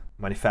there.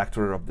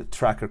 Manufacturer of the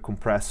tracker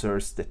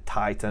compressors, the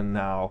Titan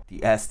now, the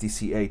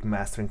STC8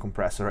 mastering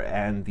compressor,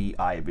 and the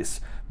Ibis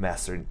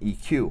mastering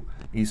EQ.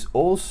 He's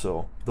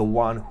also the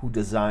one who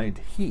designed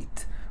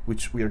Heat,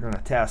 which we are going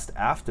to test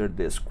after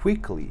this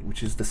quickly,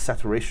 which is the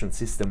saturation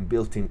system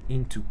built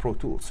into Pro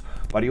Tools.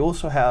 But he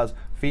also has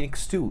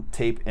Phoenix 2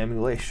 tape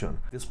emulation.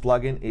 This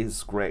plugin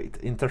is great.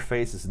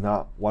 Interface is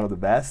not one of the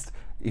best.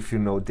 If you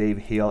know Dave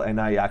Hill, and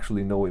I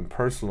actually know him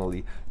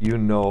personally, you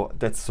know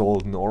that's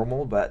all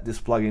normal, but this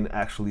plugin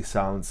actually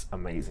sounds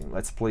amazing.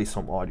 Let's play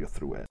some audio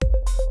through it.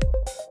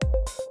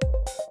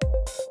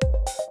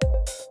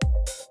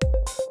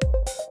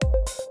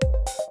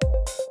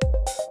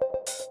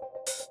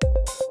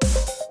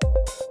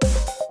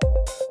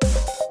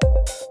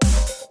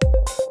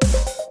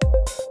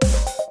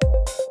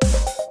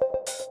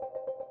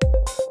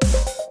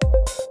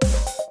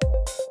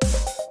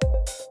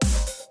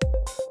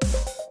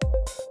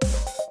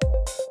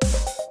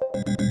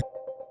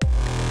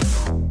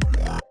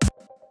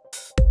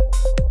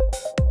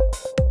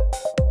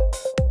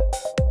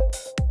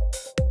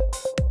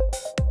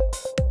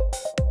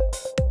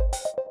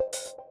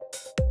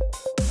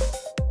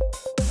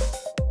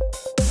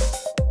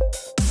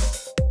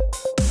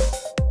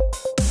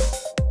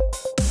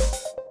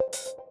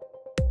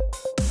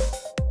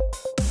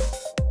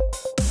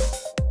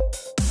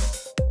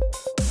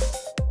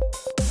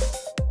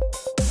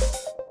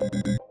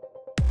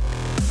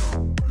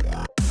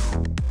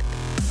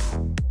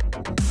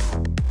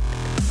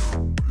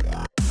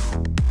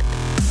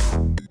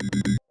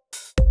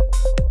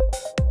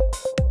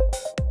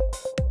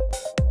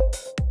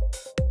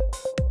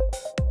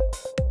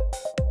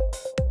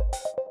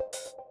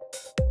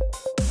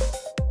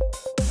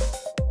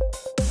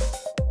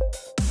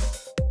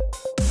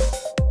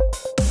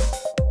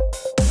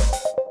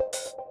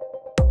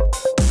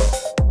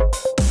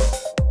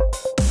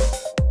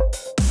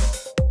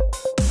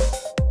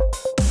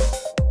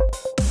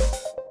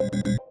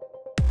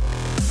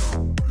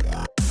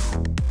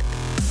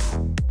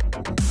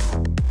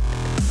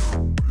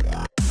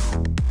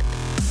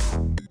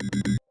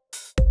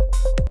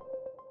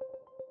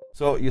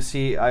 So you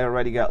see, I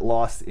already got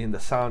lost in the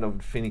sound of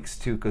the Phoenix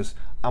 2 because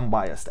I'm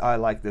biased. I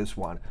like this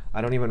one.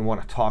 I don't even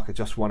want to talk. I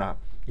just want to,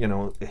 you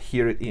know,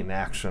 hear it in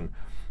action.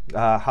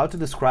 How to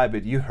describe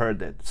it? You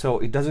heard it. So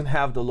it doesn't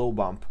have the low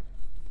bump.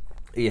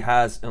 It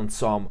has on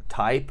some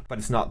type, but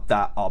it's not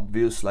that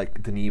obvious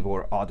like the Neve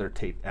or other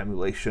tape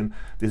emulation.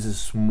 This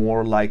is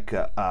more like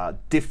a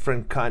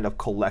different kind of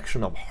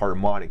collection of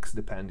harmonics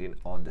depending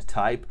on the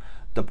type.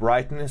 The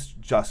brightness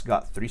just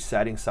got 3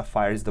 settings.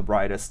 Sapphire is the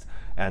brightest,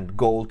 and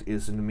gold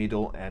is in the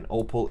middle, and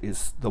opal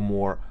is the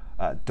more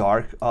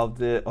dark of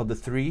the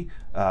 3.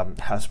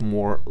 Has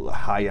more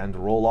high-end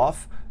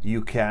roll-off.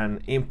 You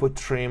can input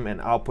trim and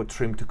output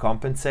trim to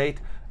compensate.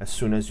 As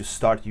soon as you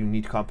start, you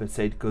need to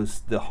compensate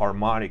because the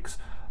harmonics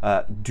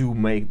do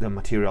make the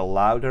material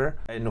louder.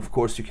 And of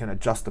course, you can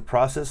adjust the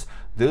process.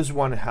 This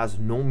one has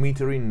no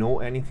metering, no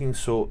anything,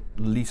 so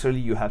literally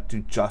you have to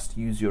just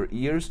use your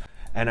ears.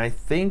 And I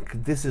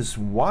think this is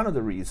one of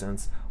the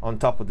reasons, on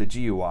top of the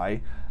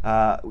GUI,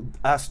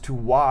 as to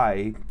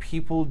why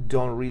people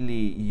don't really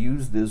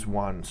use this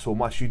one so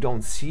much. You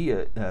don't see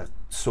it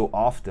so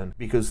often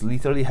because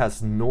literally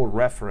has no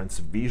reference,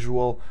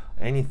 visual,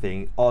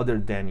 anything other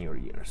than your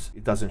ears.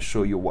 It doesn't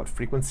show you what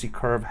frequency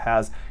curve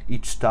has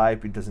each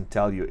type. It doesn't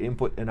tell you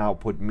input and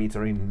output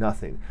metering,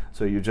 nothing.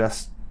 So you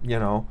just, you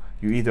know,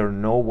 you either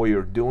know what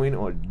you're doing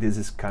or this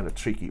is kind of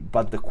tricky.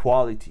 But the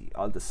quality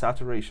of the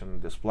saturation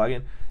of this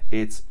plugin,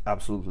 it's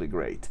absolutely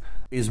great.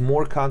 Is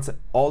more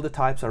all the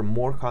types are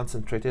more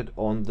concentrated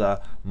on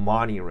the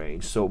money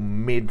range, so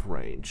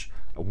mid-range,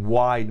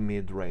 wide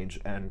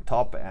mid-range, and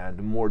top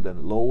end more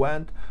than low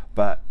end.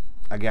 But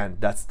again,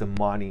 that's the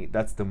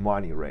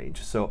money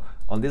range. So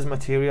on this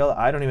material,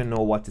 I don't even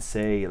know what to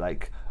say,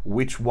 like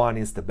which one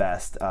is the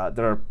best.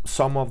 There are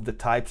some of the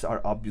types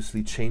are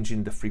obviously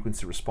changing the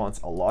frequency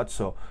response a lot,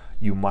 so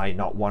you might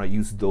not want to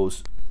use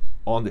those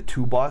on the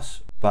 2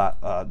 bus,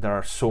 but there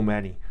are so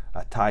many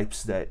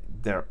types that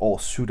they're all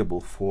suitable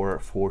for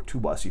 2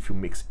 bus if you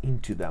mix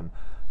into them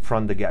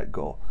from the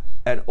get-go.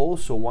 And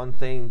also one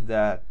thing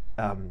that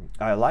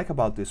I like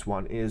about this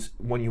one is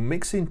when you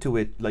mix into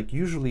it, like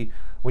usually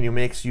when you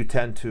mix, you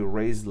tend to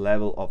raise the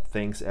level of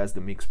things as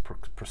the mix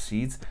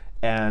proceeds,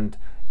 and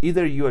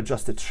either you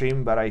adjust the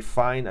trim, but I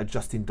find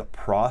adjusting the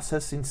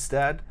process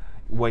instead,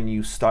 when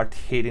you start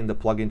hitting the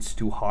plugins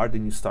too hard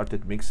and you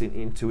started mixing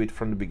into it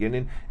from the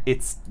beginning,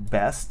 it's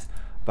best.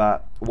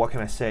 But what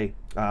can I say?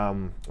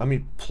 Let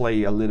me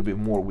play a little bit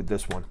more with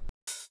this one.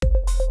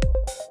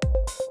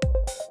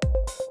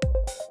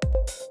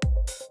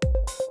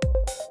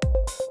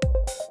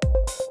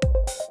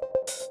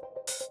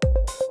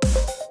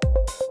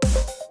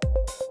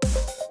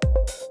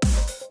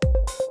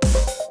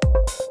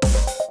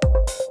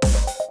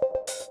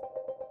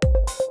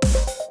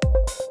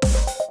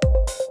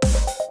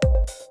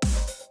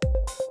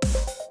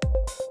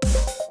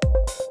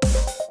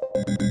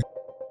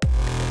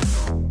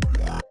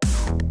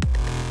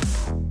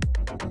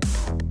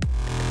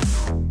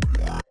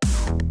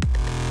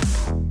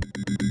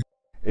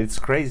 It's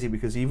crazy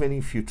because even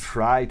if you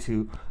try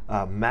to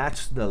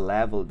match the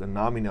level, the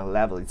nominal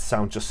level, it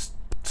sounds just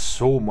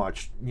so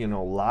much, you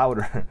know,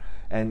 louder.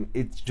 And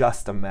it's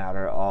just a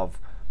matter of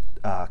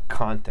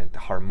content,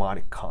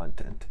 harmonic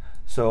content.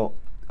 So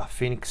a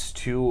Phoenix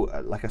 2,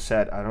 like I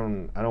said, I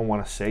don't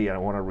want to say it, I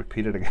want to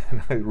repeat it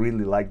again. I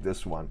really like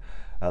this one.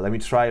 Let me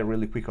try it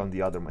really quick on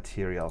the other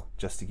material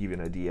just to give you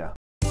an idea.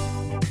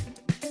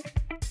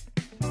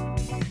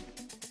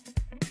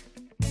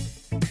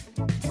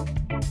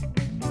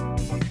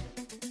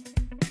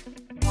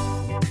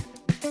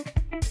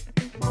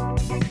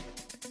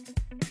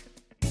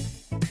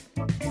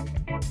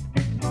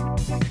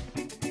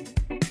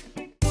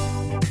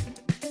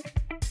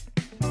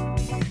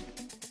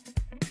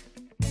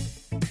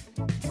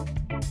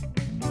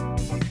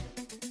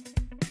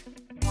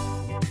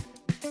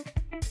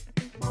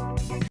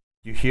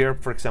 You hear,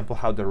 for example,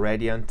 how the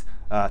Radiant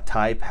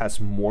type has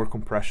more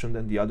compression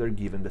than the other,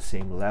 given the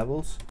same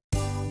levels.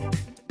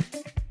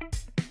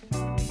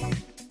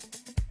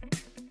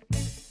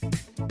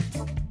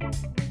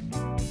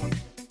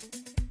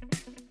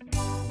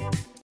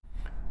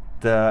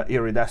 The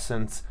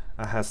Iridescence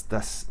has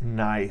this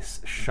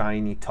nice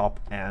shiny top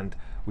end,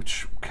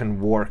 which can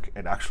work.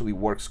 It actually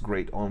works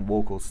great on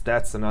vocals.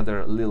 That's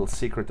another little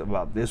secret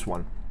about this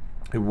one.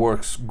 It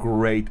works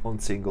great on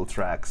single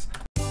tracks.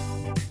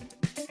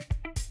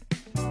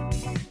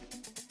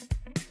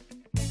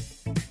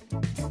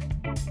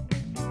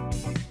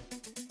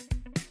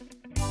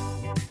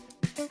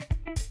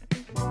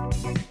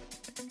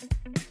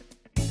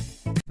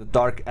 The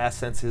Dark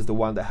Essence is the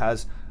one that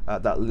has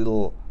that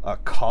little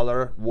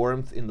color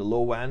warmth in the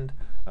low end.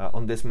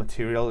 On this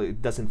material,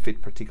 it doesn't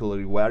fit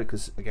particularly well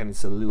because, again,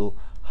 it's a little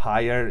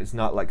higher. It's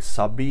not like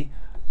subby,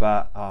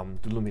 but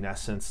the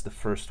Luminescence, the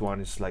first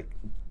one, is like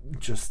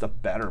just a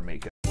better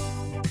makeup.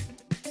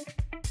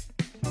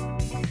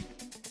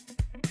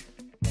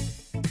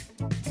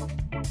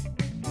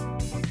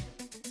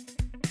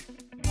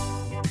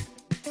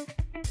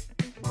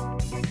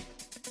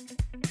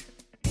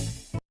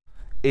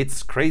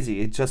 it's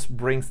crazy. It just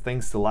brings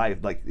things to life.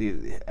 Like,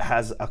 it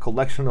has a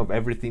collection of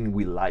everything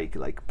we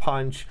like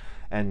punch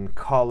and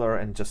color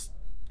and just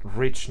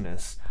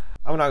richness.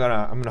 I'm not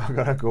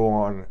gonna go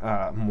on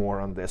more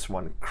on this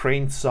one.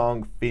 Crane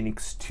Song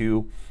Phoenix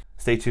 2.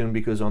 Stay tuned,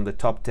 because on the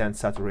top 10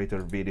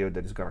 Saturator video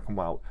that is gonna come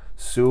out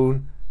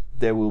soon,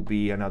 there will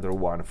be another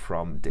one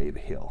from Dave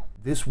Hill.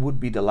 This would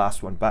be the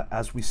last one, but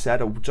as we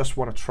said, I just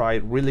want to try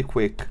really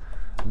quick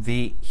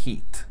the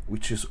Heat,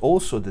 which is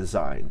also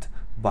designed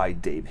by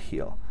Dave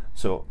Hill.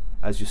 So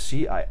as you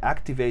see, I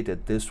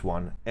activated this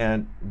one,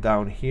 and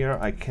down here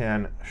I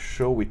can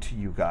show it to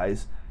you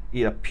guys.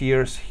 It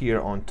appears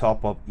here on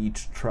top of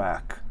each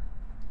track.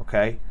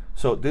 Okay,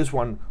 so this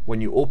one,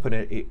 when you open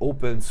it, it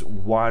opens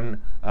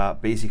one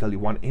basically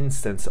one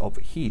instance of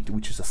Heat,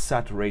 which is a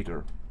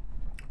saturator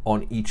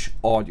on each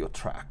audio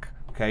track.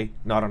 Okay,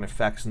 not on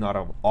effects, not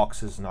on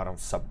auxes, not on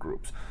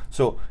subgroups.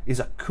 So it's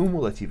a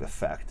cumulative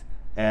effect.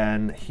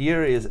 And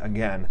here is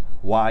again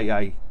why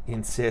I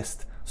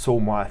insist so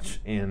much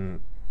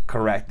in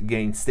correct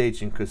gain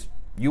staging, because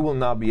you will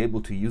not be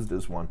able to use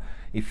this one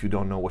if you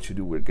don't know what you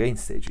do with gain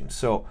staging.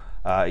 So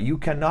you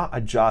cannot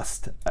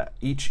adjust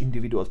each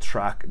individual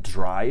track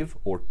drive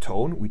or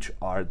tone, which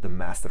are the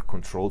master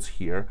controls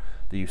here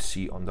that you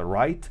see on the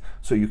right.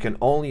 So you can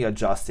only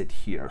adjust it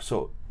here.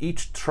 So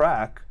each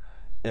track,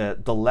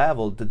 the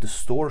level, the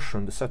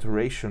distortion, the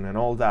saturation, and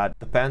all that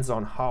depends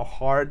on how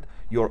hard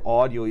your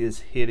audio is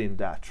hitting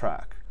that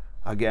track.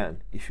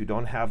 Again, if you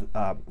don't have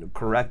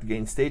correct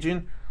gain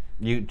staging,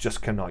 you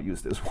just cannot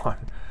use this one,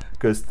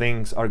 because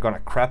things are gonna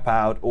crap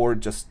out or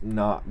just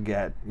not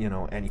get, you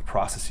know, any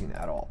processing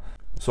at all.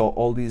 So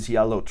all these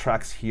yellow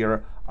tracks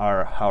here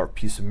are our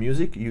piece of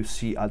music. You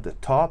see at the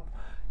top,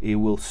 it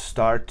will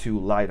start to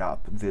light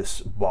up this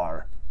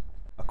bar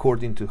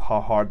according to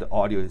how hard the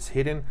audio is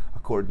hitting,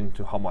 according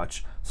to how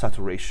much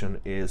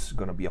saturation is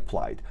going to be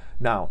applied.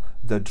 Now,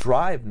 the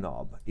drive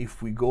knob,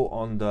 if we go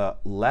on the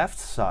left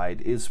side,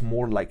 is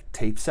more like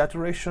tape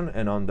saturation,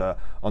 and on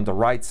the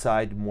right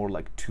side, more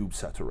like tube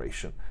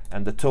saturation.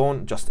 And the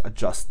tone just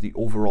adjusts the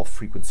overall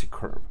frequency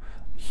curve.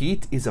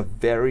 Heat is a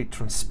very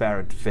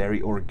transparent,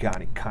 very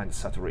organic kind of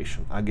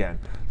saturation. Again,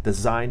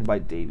 designed by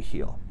Dave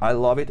Hill. I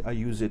love it. I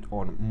use it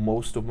on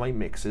most of my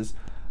mixes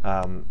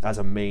as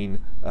a main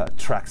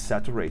track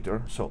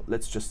saturator. So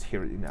let's just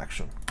hear it in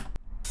action.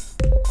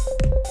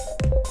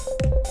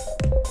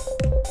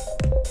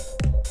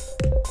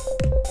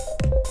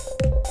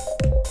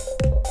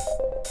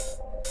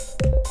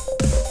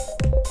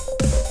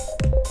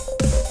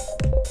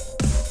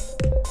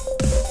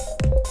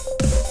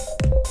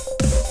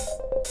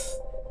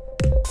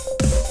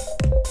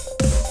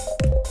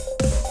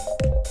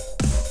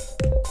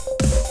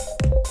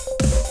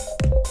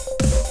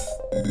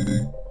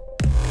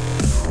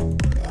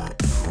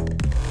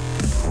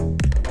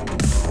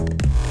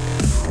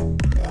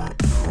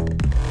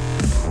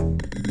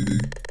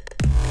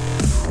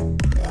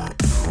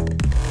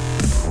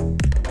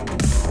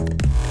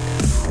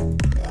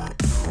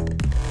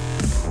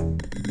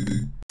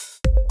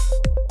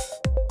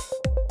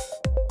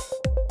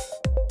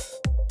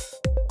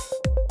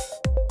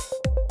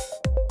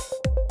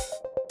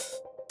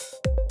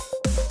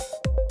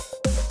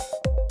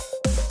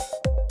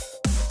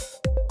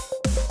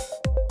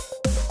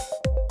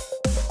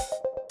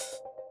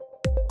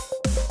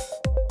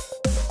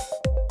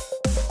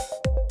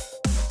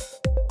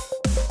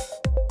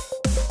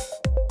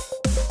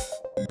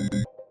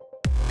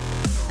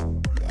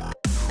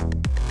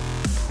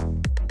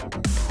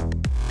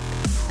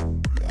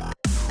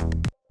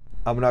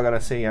 I'm not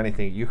gonna say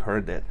anything, you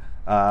heard it.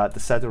 The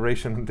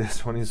saturation on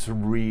this one is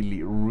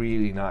really,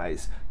 really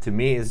nice. To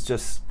me, it's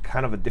just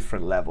kind of a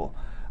different level.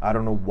 I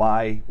don't know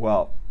why.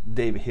 Well,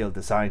 Dave Hill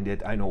designed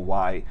it, I know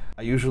why.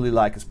 I usually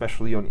like,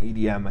 especially on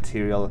EDM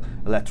material,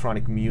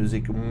 electronic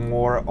music,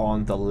 more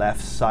on the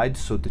left side,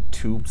 so the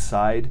tube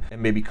side,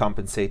 and maybe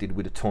compensated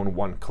with a tone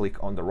one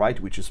click on the right,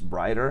 which is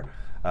brighter,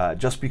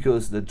 just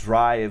because the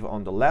drive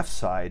on the left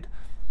side,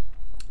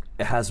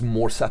 it has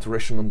more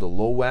saturation on the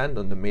low end,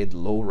 on the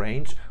mid-low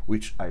range,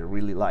 which I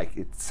really like.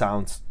 It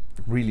sounds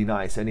really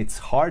nice, and it's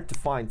hard to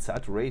find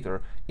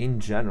saturator in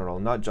general,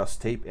 not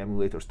just tape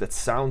emulators, that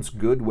sounds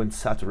good when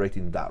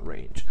saturating that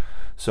range.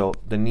 So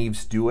the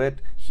Neves do it,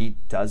 Heat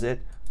does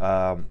it.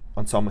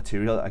 On some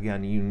material,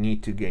 again, you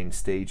need to gain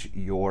stage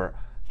your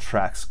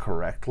tracks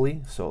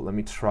correctly. So let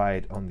me try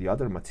it on the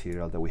other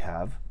material that we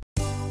have.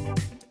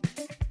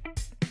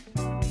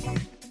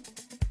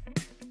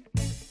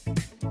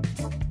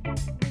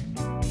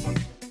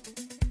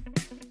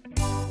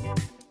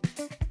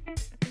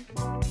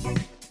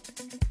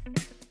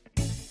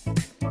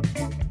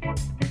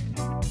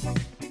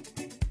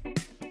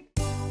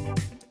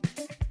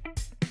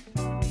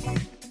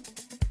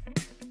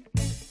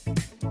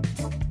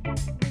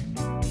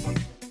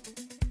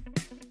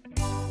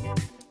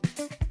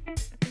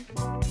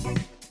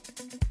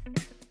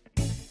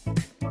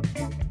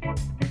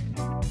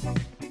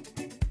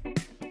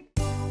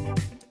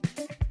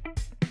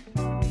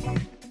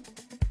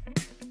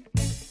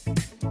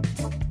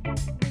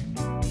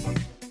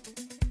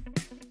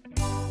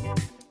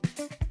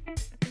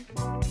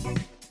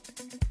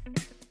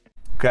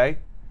 Okay,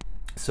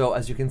 so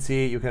as you can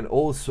see, you can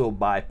also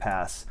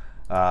bypass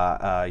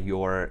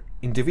your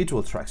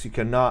individual tracks. You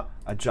cannot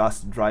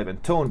adjust drive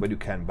and tone, but you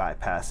can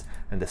bypass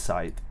and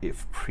decide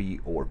if pre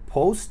or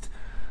post.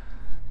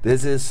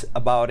 This is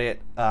about it.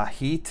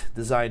 Heat,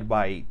 designed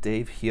by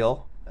Dave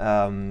Hill.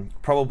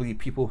 Probably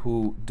people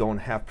who don't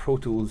have Pro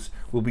Tools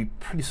will be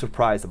pretty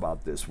surprised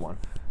about this one.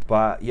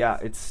 But yeah,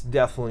 it's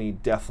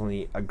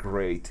definitely a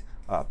great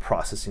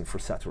processing for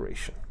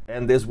saturation.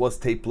 And this was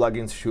Tape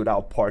Plugins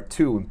Shootout Part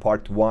 2. In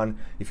Part 1,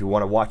 if you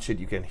want to watch it,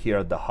 you can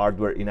hear the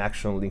hardware in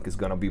action. Link is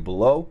gonna be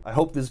below. I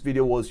hope this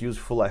video was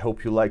useful. I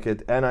hope you like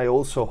it. And I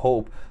also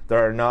hope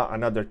there are not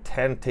another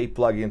 10 tape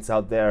plugins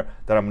out there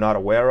that I'm not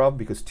aware of,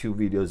 because 2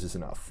 videos is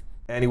enough.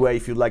 Anyway,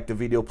 if you liked the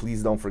video,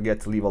 please don't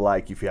forget to leave a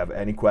like. If you have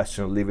any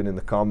question, leave it in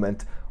the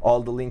comment. All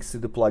the links to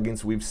the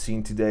plugins we've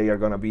seen today are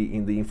gonna be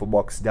in the info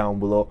box down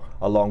below,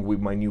 along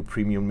with my new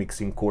premium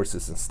mixing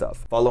courses and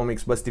stuff. Follow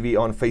MixBus TV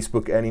on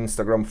Facebook and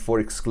Instagram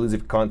for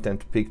exclusive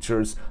content,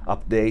 pictures,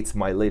 updates,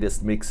 my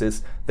latest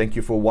mixes. Thank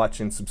you for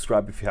watching.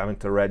 Subscribe if you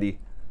haven't already.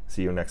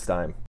 See you next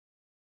time.